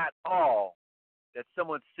reason at all that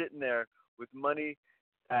someone's sitting there with money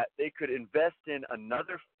that they could invest in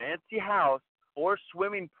another fancy house or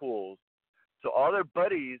swimming pools so all their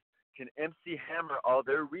buddies can MC Hammer all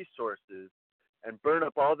their resources and burn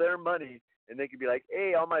up all their money, and they could be like,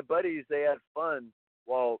 hey, all my buddies, they had fun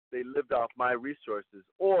while they lived off my resources,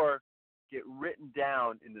 or get written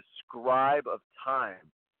down in the scribe of time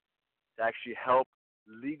to actually help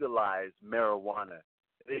legalize marijuana.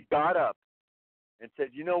 They got up and said,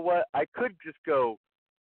 you know what, I could just go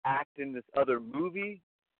act in this other movie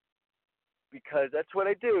because that's what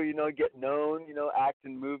I do, get known, act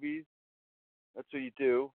in movies. That's what you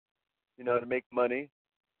do, to make money.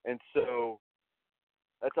 And so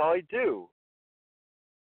that's all I do.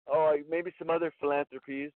 Oh, maybe some other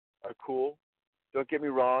philanthropies are cool. Don't get me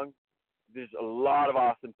wrong. There's a lot of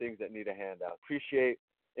awesome things that need a handout. Appreciate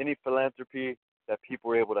any philanthropy that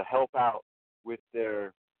people are able to help out with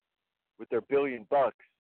their $1 billion,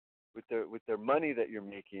 with their money that you're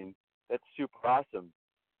making. That's super awesome.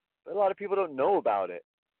 But a lot of people don't know about it.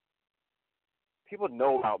 People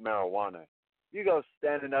know about marijuana. You go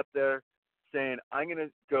standing up there saying, I'm going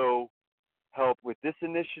to go help with this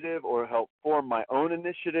initiative or help form my own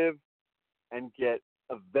initiative and get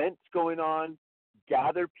events going on,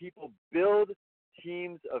 gather people, build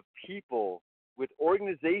teams of people with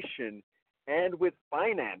organization and with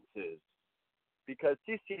finances. Because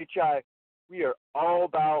CCHI, we are all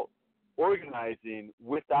about organizing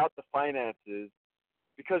without the finances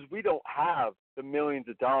because we don't have the millions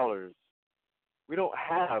of dollars. We don't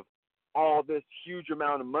have all this huge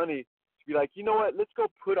amount of money to be like, you know what, let's go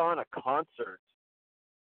put on a concert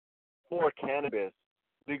for cannabis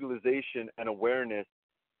legalization and awareness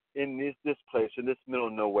in this place, in this middle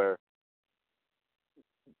of nowhere.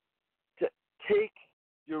 To take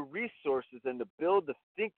your resources and to build the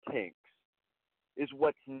think tanks is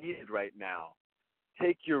what's needed right now.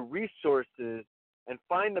 Take your resources and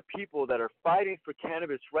find the people that are fighting for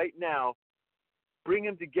cannabis right now, bring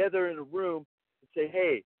them together in a room and say,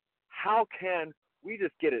 hey, how can we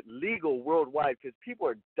just get it legal worldwide? Because people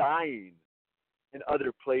are dying in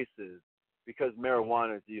other places because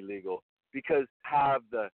marijuana is illegal, because have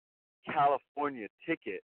the California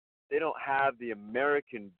ticket. They don't have the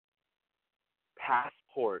American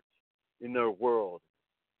passport in their world.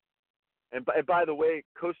 And by the way,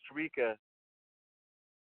 Costa Rica,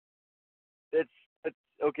 it's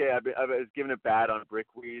okay. I was giving it bad on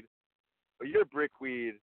brickweed, but your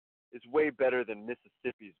brickweed is way better than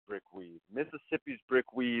Mississippi's brickweed. Mississippi's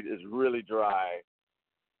brickweed is really dry.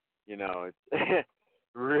 You know, it's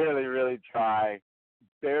really, really dry,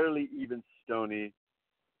 barely even stony.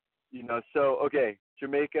 You know, so okay,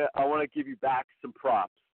 Jamaica, I want to give you back some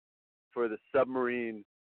props for the submarine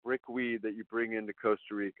brickweed that you bring into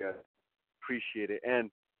Costa Rica. Appreciate it. And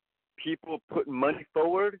people putting money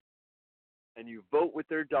forward, and you vote with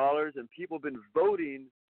their dollars, and people have been voting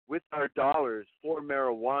with our dollars for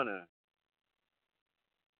marijuana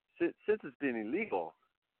since it's been illegal.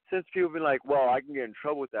 Since people have been like, well, I can get in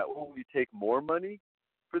trouble with that. Will we take more money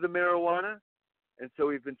for the marijuana? And so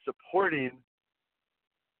we've been supporting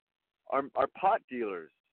our pot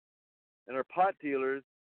dealers. And our pot dealers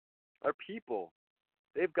are people.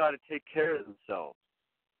 They've got to take care of themselves.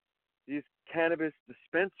 These cannabis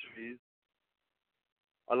dispensaries,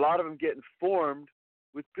 a lot of them getting formed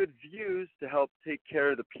with good views to help take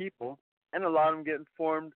care of the people, and a lot of them getting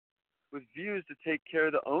formed with views to take care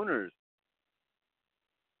of the owners.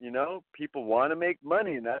 You know, people want to make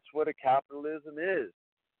money, and that's what a capitalism is.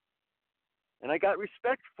 And I got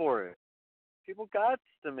respect for it. People got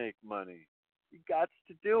to make money. You got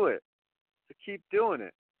to do it. So keep doing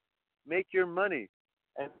it. Make your money.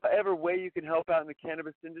 And whatever way you can help out in the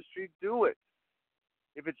cannabis industry, do it.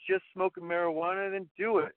 If it's just smoking marijuana, then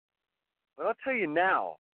do it. But I'll tell you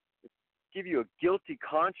now, give you a guilty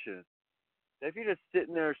conscience, that if you're just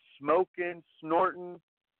sitting there smoking, snorting,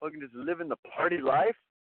 fucking just living the party life,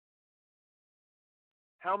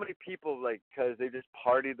 how many people, like, because they just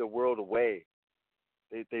partied the world away,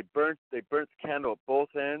 they burnt the candle at both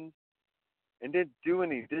ends and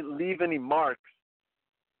didn't leave any marks,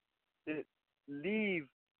 didn't leave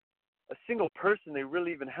a single person they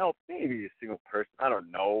really even helped. Maybe a single person, I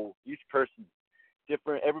don't know. Each person's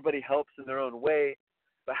different. Everybody helps in their own way.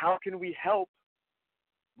 But how can we help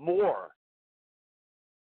more?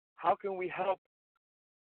 How can we help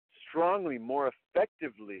strongly, more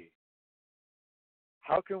effectively?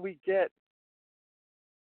 How can we get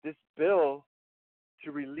this bill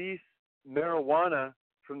to release marijuana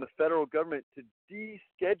from the federal government, to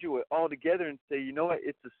deschedule it altogether and say, you know what,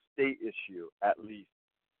 it's a state issue at least?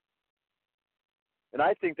 And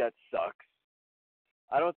I think that sucks.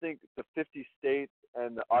 I don't think the 50 states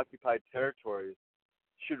and the occupied territories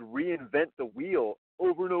should reinvent the wheel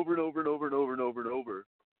over and over and over and over and over and over and over.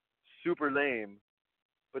 Super lame.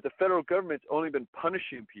 But the federal government's only been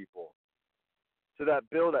punishing people. So that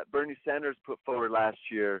bill that Bernie Sanders put forward last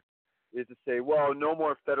year is to say, well, no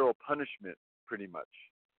more federal punishment, pretty much.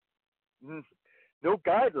 No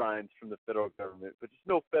guidelines from the federal government, but just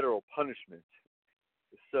no federal punishment.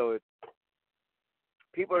 So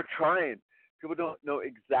people are trying. People don't know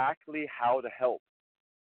exactly how to help.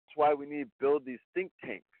 That's why we need to build these think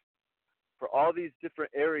tanks for all these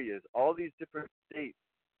different areas, all these different states,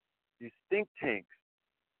 these think tanks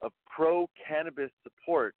of pro-cannabis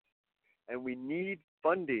support. And we need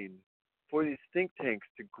funding for these think tanks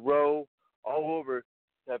to grow all over,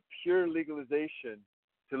 to have pure legalization,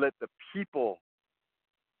 to let the people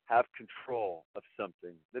have control of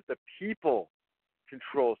something. Let the people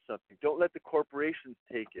control something. Don't let the corporations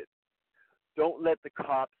take it. Don't let the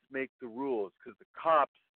cops make the rules, because the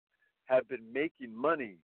cops have been making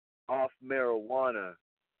money off marijuana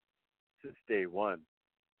since day one.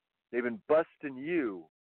 They've been busting you,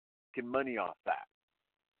 making money off that.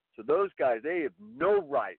 So those guys, they have no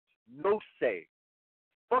rights, no say.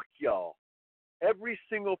 Fuck y'all. Every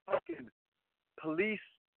single fucking police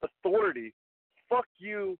authority, fuck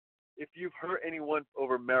you if you've hurt anyone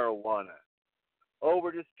over marijuana. Oh,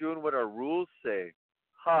 we're just doing what our rules say.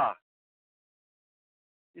 Ha.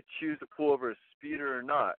 You choose to pull over a speeder or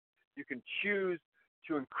not. You can choose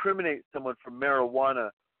to incriminate someone for marijuana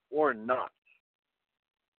or not.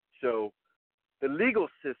 So the legal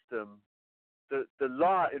system, the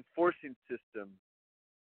law enforcing system,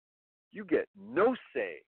 you get no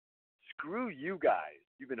say. Screw you guys.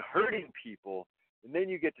 You've been hurting people, and then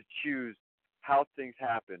you get to choose how things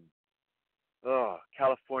happen. Oh,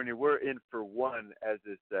 California, we're in for one as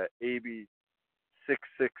this AB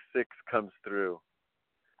 666 comes through.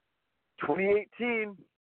 2018,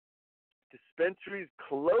 dispensaries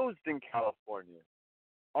closed in California.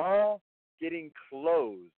 All getting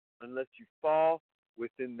closed unless you fall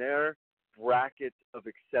within their bracket of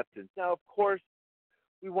acceptance. Now, of course,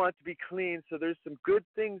 we want to be clean, so there's some good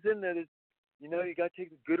things in there. You know, you got to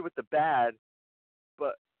take the good with the bad.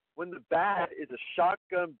 But when the bad is a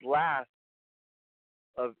shotgun blast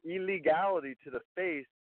of illegality to the face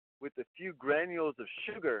with a few granules of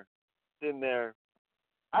sugar, in there.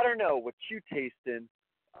 I don't know what you tasting.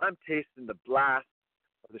 I'm tasting the blast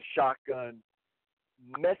of the shotgun,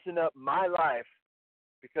 messing up my life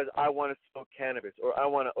because I want to smoke cannabis or I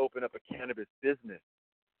want to open up a cannabis business,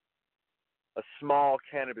 a small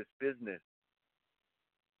cannabis business.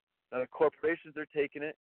 Now the corporations are taking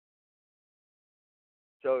it.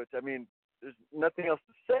 So there's nothing else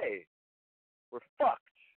to say. We're fucked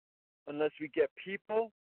unless we get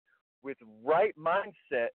people with right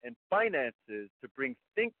mindset and finances to bring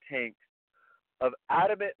think tanks of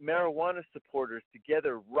adamant marijuana supporters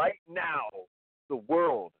together right now, the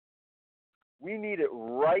world. We need it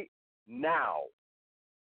right now.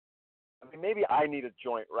 Maybe I need a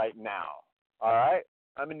joint right now, all right?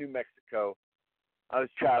 I'm in New Mexico. I was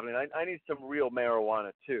traveling. I need some real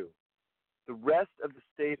marijuana too. The rest of the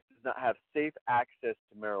state does not have safe access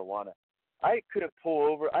to marijuana. I couldn't pull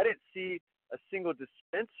over. I didn't see a single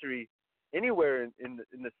dispensary anywhere in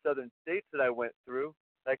the southern states that I went through.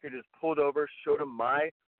 I could just pulled over, showed them my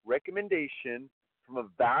recommendation from a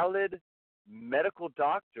valid medical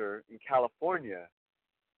doctor in California.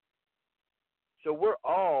 So we're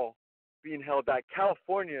all being held back.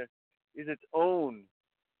 California is its own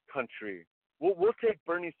country. We'll take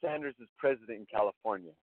Bernie Sanders as president in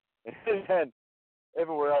California. And then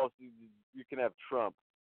everywhere else, you can have Trump.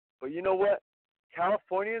 But you know what?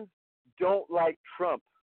 Californians don't like Trump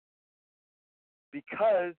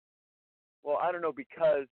because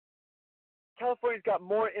California's got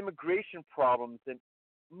more immigration problems than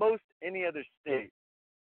most any other state.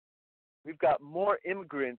 We've got more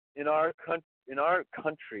immigrants in our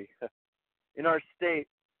country, in our state,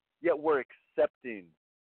 yet we're accepting.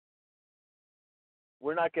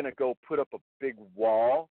 We're not going to go put up a big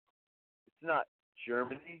wall. It's not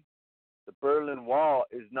Germany. The Berlin Wall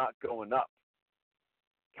is not going up.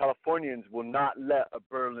 Californians will not let a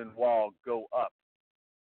Berlin Wall go up.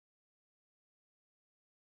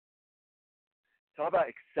 It's all about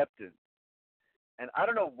acceptance. And I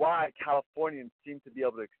don't know why Californians seem to be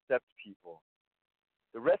able to accept people.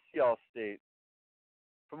 The rest of y'all states,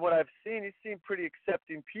 from what I've seen, you seem pretty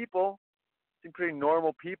accepting people. Seem pretty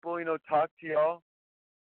normal people, talk to y'all.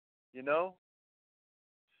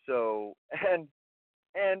 So,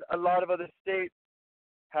 and a lot of other states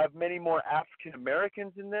have many more African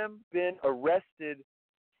Americans in them, been arrested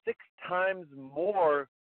 6 times more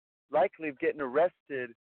likely of getting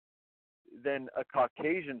arrested than a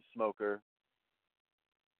Caucasian smoker.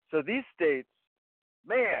 So these states,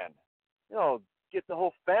 man, get the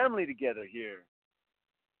whole family together here.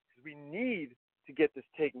 Because we need to get this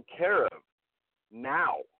taken care of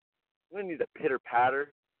now. We don't need a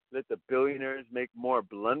pitter-patter, let the billionaires make more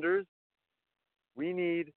blunders. We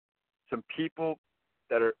need some people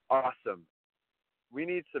that are awesome. We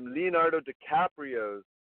need some Leonardo DiCaprios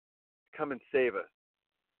to come and save us.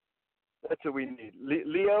 That's what we need.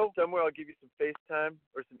 Leo, somewhere I'll give you some FaceTime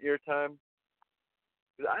or some ear time.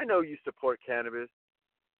 Because I know you support cannabis.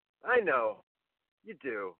 I know. You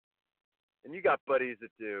do. And you got buddies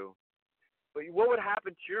that do. But what would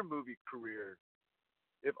happen to your movie career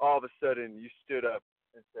if all of a sudden you stood up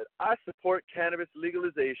and said, I support cannabis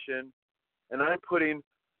legalization, and I'm putting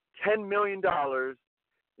 $10 million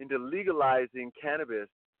into legalizing cannabis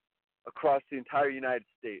across the entire United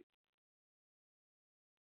States?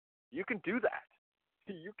 You can do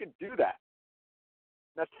that. You can do that.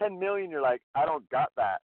 Now, 10 million, you're like, I don't got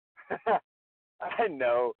that. I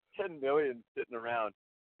know, 10 million sitting around.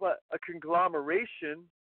 But a conglomeration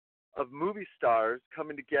of movie stars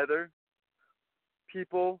coming together,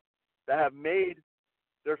 people that have made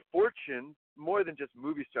their fortune more than just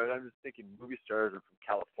movie stars. I'm just thinking movie stars are from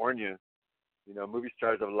California. Movie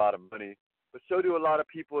stars have a lot of money. But so do a lot of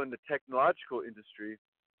people in the technological industry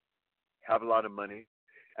have a lot of money.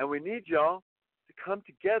 And we need y'all to come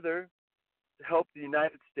together to help the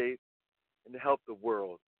United States and to help the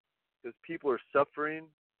world. Because people are suffering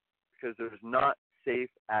because there's not safe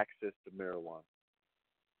access to marijuana.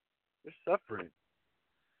 They're suffering.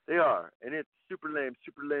 They are. And it's super lame,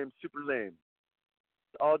 super lame, super lame.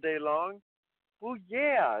 All day long? Well,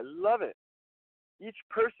 yeah, I love it. Each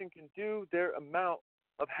person can do their amount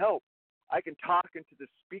of help. I can talk into the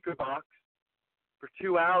speaker box for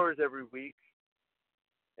 2 hours every week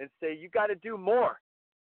and say, you got to do more.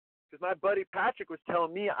 Because my buddy Patrick was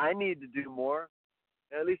telling me I need to do more.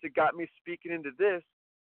 And at least it got me speaking into this,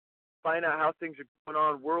 find out how things are going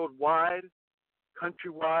on worldwide,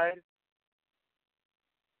 countrywide.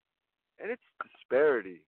 And it's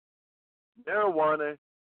disparity. Marijuana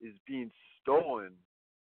is being stolen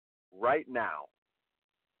right now.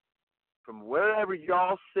 From wherever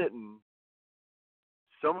y'all sitting,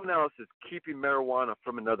 someone else is keeping marijuana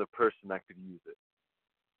from another person that could use it.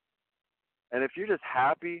 And if you're just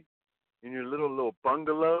happy in your little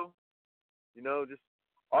bungalow, just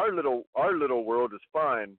our little world is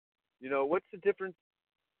fine. What's the difference?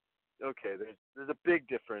 Okay, there's a big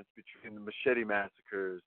difference between the machete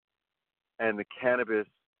massacres and the cannabis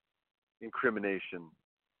incrimination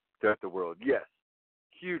throughout the world. Yes,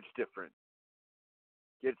 huge difference.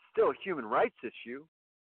 Yet it's still a human rights issue,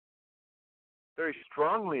 very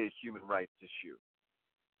strongly a human rights issue.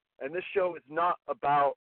 And this show is not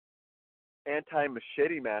about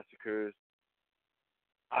anti-machete massacres.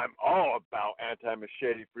 I'm all about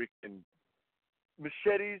anti-machete freaking.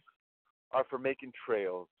 Machetes are for making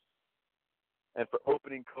trails and for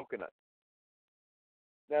opening coconuts.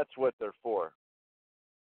 That's what they're for.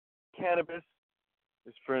 Cannabis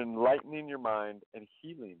is for enlightening your mind and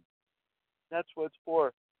healing. That's what it's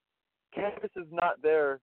for. Cannabis is not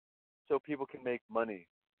there so people can make money.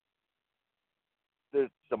 There's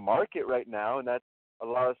a market right now, and that's a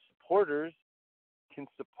lot of supporters can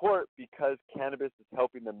support because cannabis is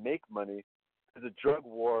helping them make money, because the drug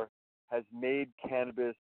war has made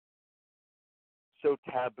cannabis so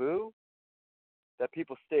taboo that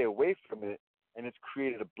people stay away from it, and it's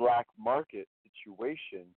created a black market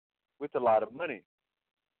situation with a lot of money.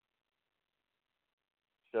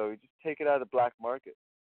 So you just take it out of the black market.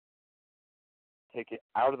 Take it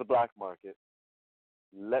out of the black market.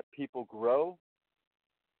 Let people grow.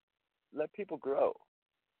 Let people grow.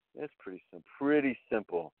 It's pretty simple. Pretty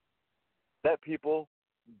simple. Let people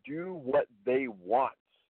do what they want.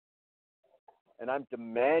 And I'm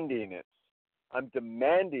demanding it. I'm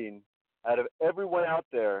demanding out of everyone out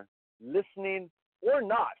there, listening or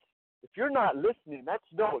not. If you're not listening, that's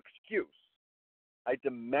no excuse. I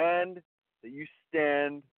demand that you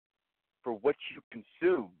stand for what you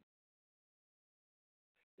consume.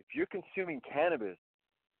 If you're consuming cannabis,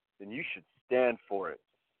 then you should stand for it.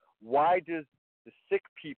 Why does the sick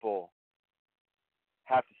people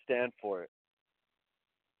have to stand for it?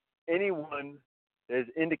 Anyone that is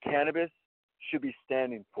into cannabis should be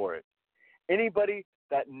standing for it. Anybody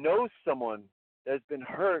that knows someone that has been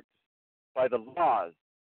hurt by the laws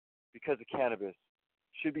because of cannabis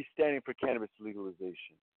should be standing for cannabis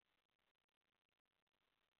legalization.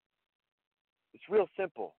 It's real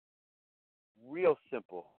simple. Real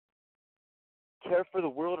simple. Care for the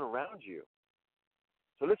world around you.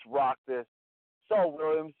 So let's rock this. Saul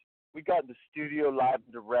Williams, we got in the studio live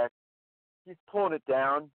and direct. He's pulling it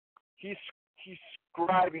down. He's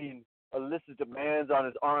scribing a list of demands on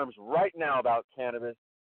his arms right now about cannabis.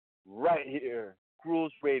 Right here,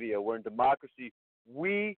 Rules Radio. We're in democracy.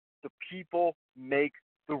 We, the people, make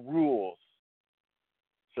the rules.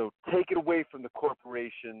 So take it away from the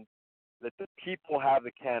corporations. Let the people have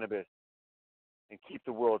the cannabis and keep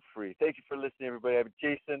the world free. Thank you for listening, everybody. I'm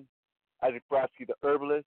Jason Isaac Brodsky, the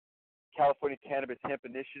herbalist, California Cannabis Hemp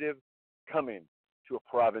Initiative, coming to a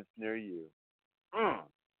province near you.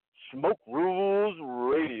 Smoke Rules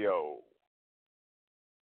Radio.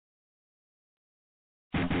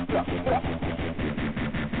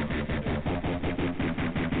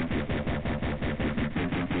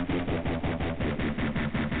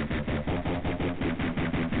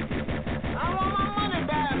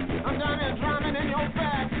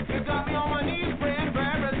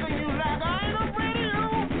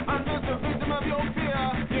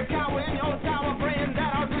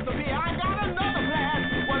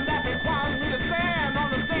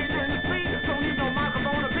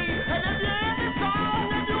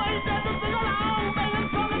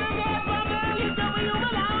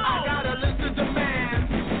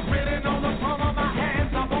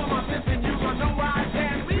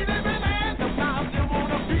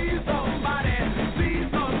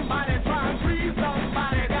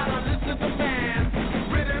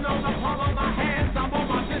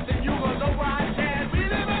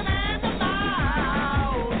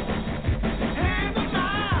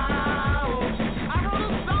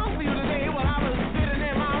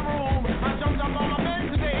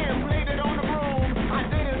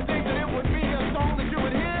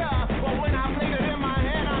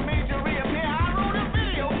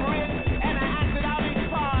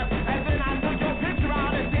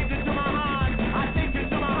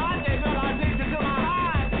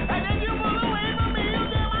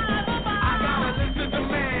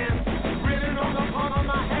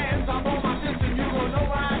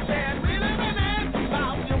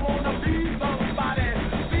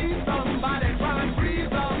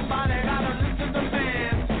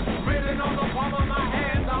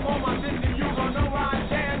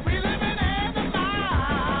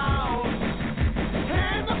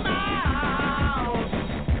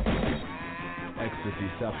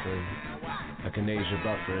 Suffering, echinacea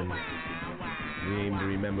buffering, We aim to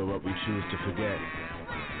remember what we choose to forget.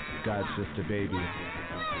 God's just a baby,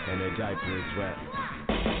 and her diaper is wet.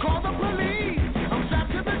 Call the police, I'm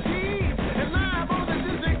strapped to the T.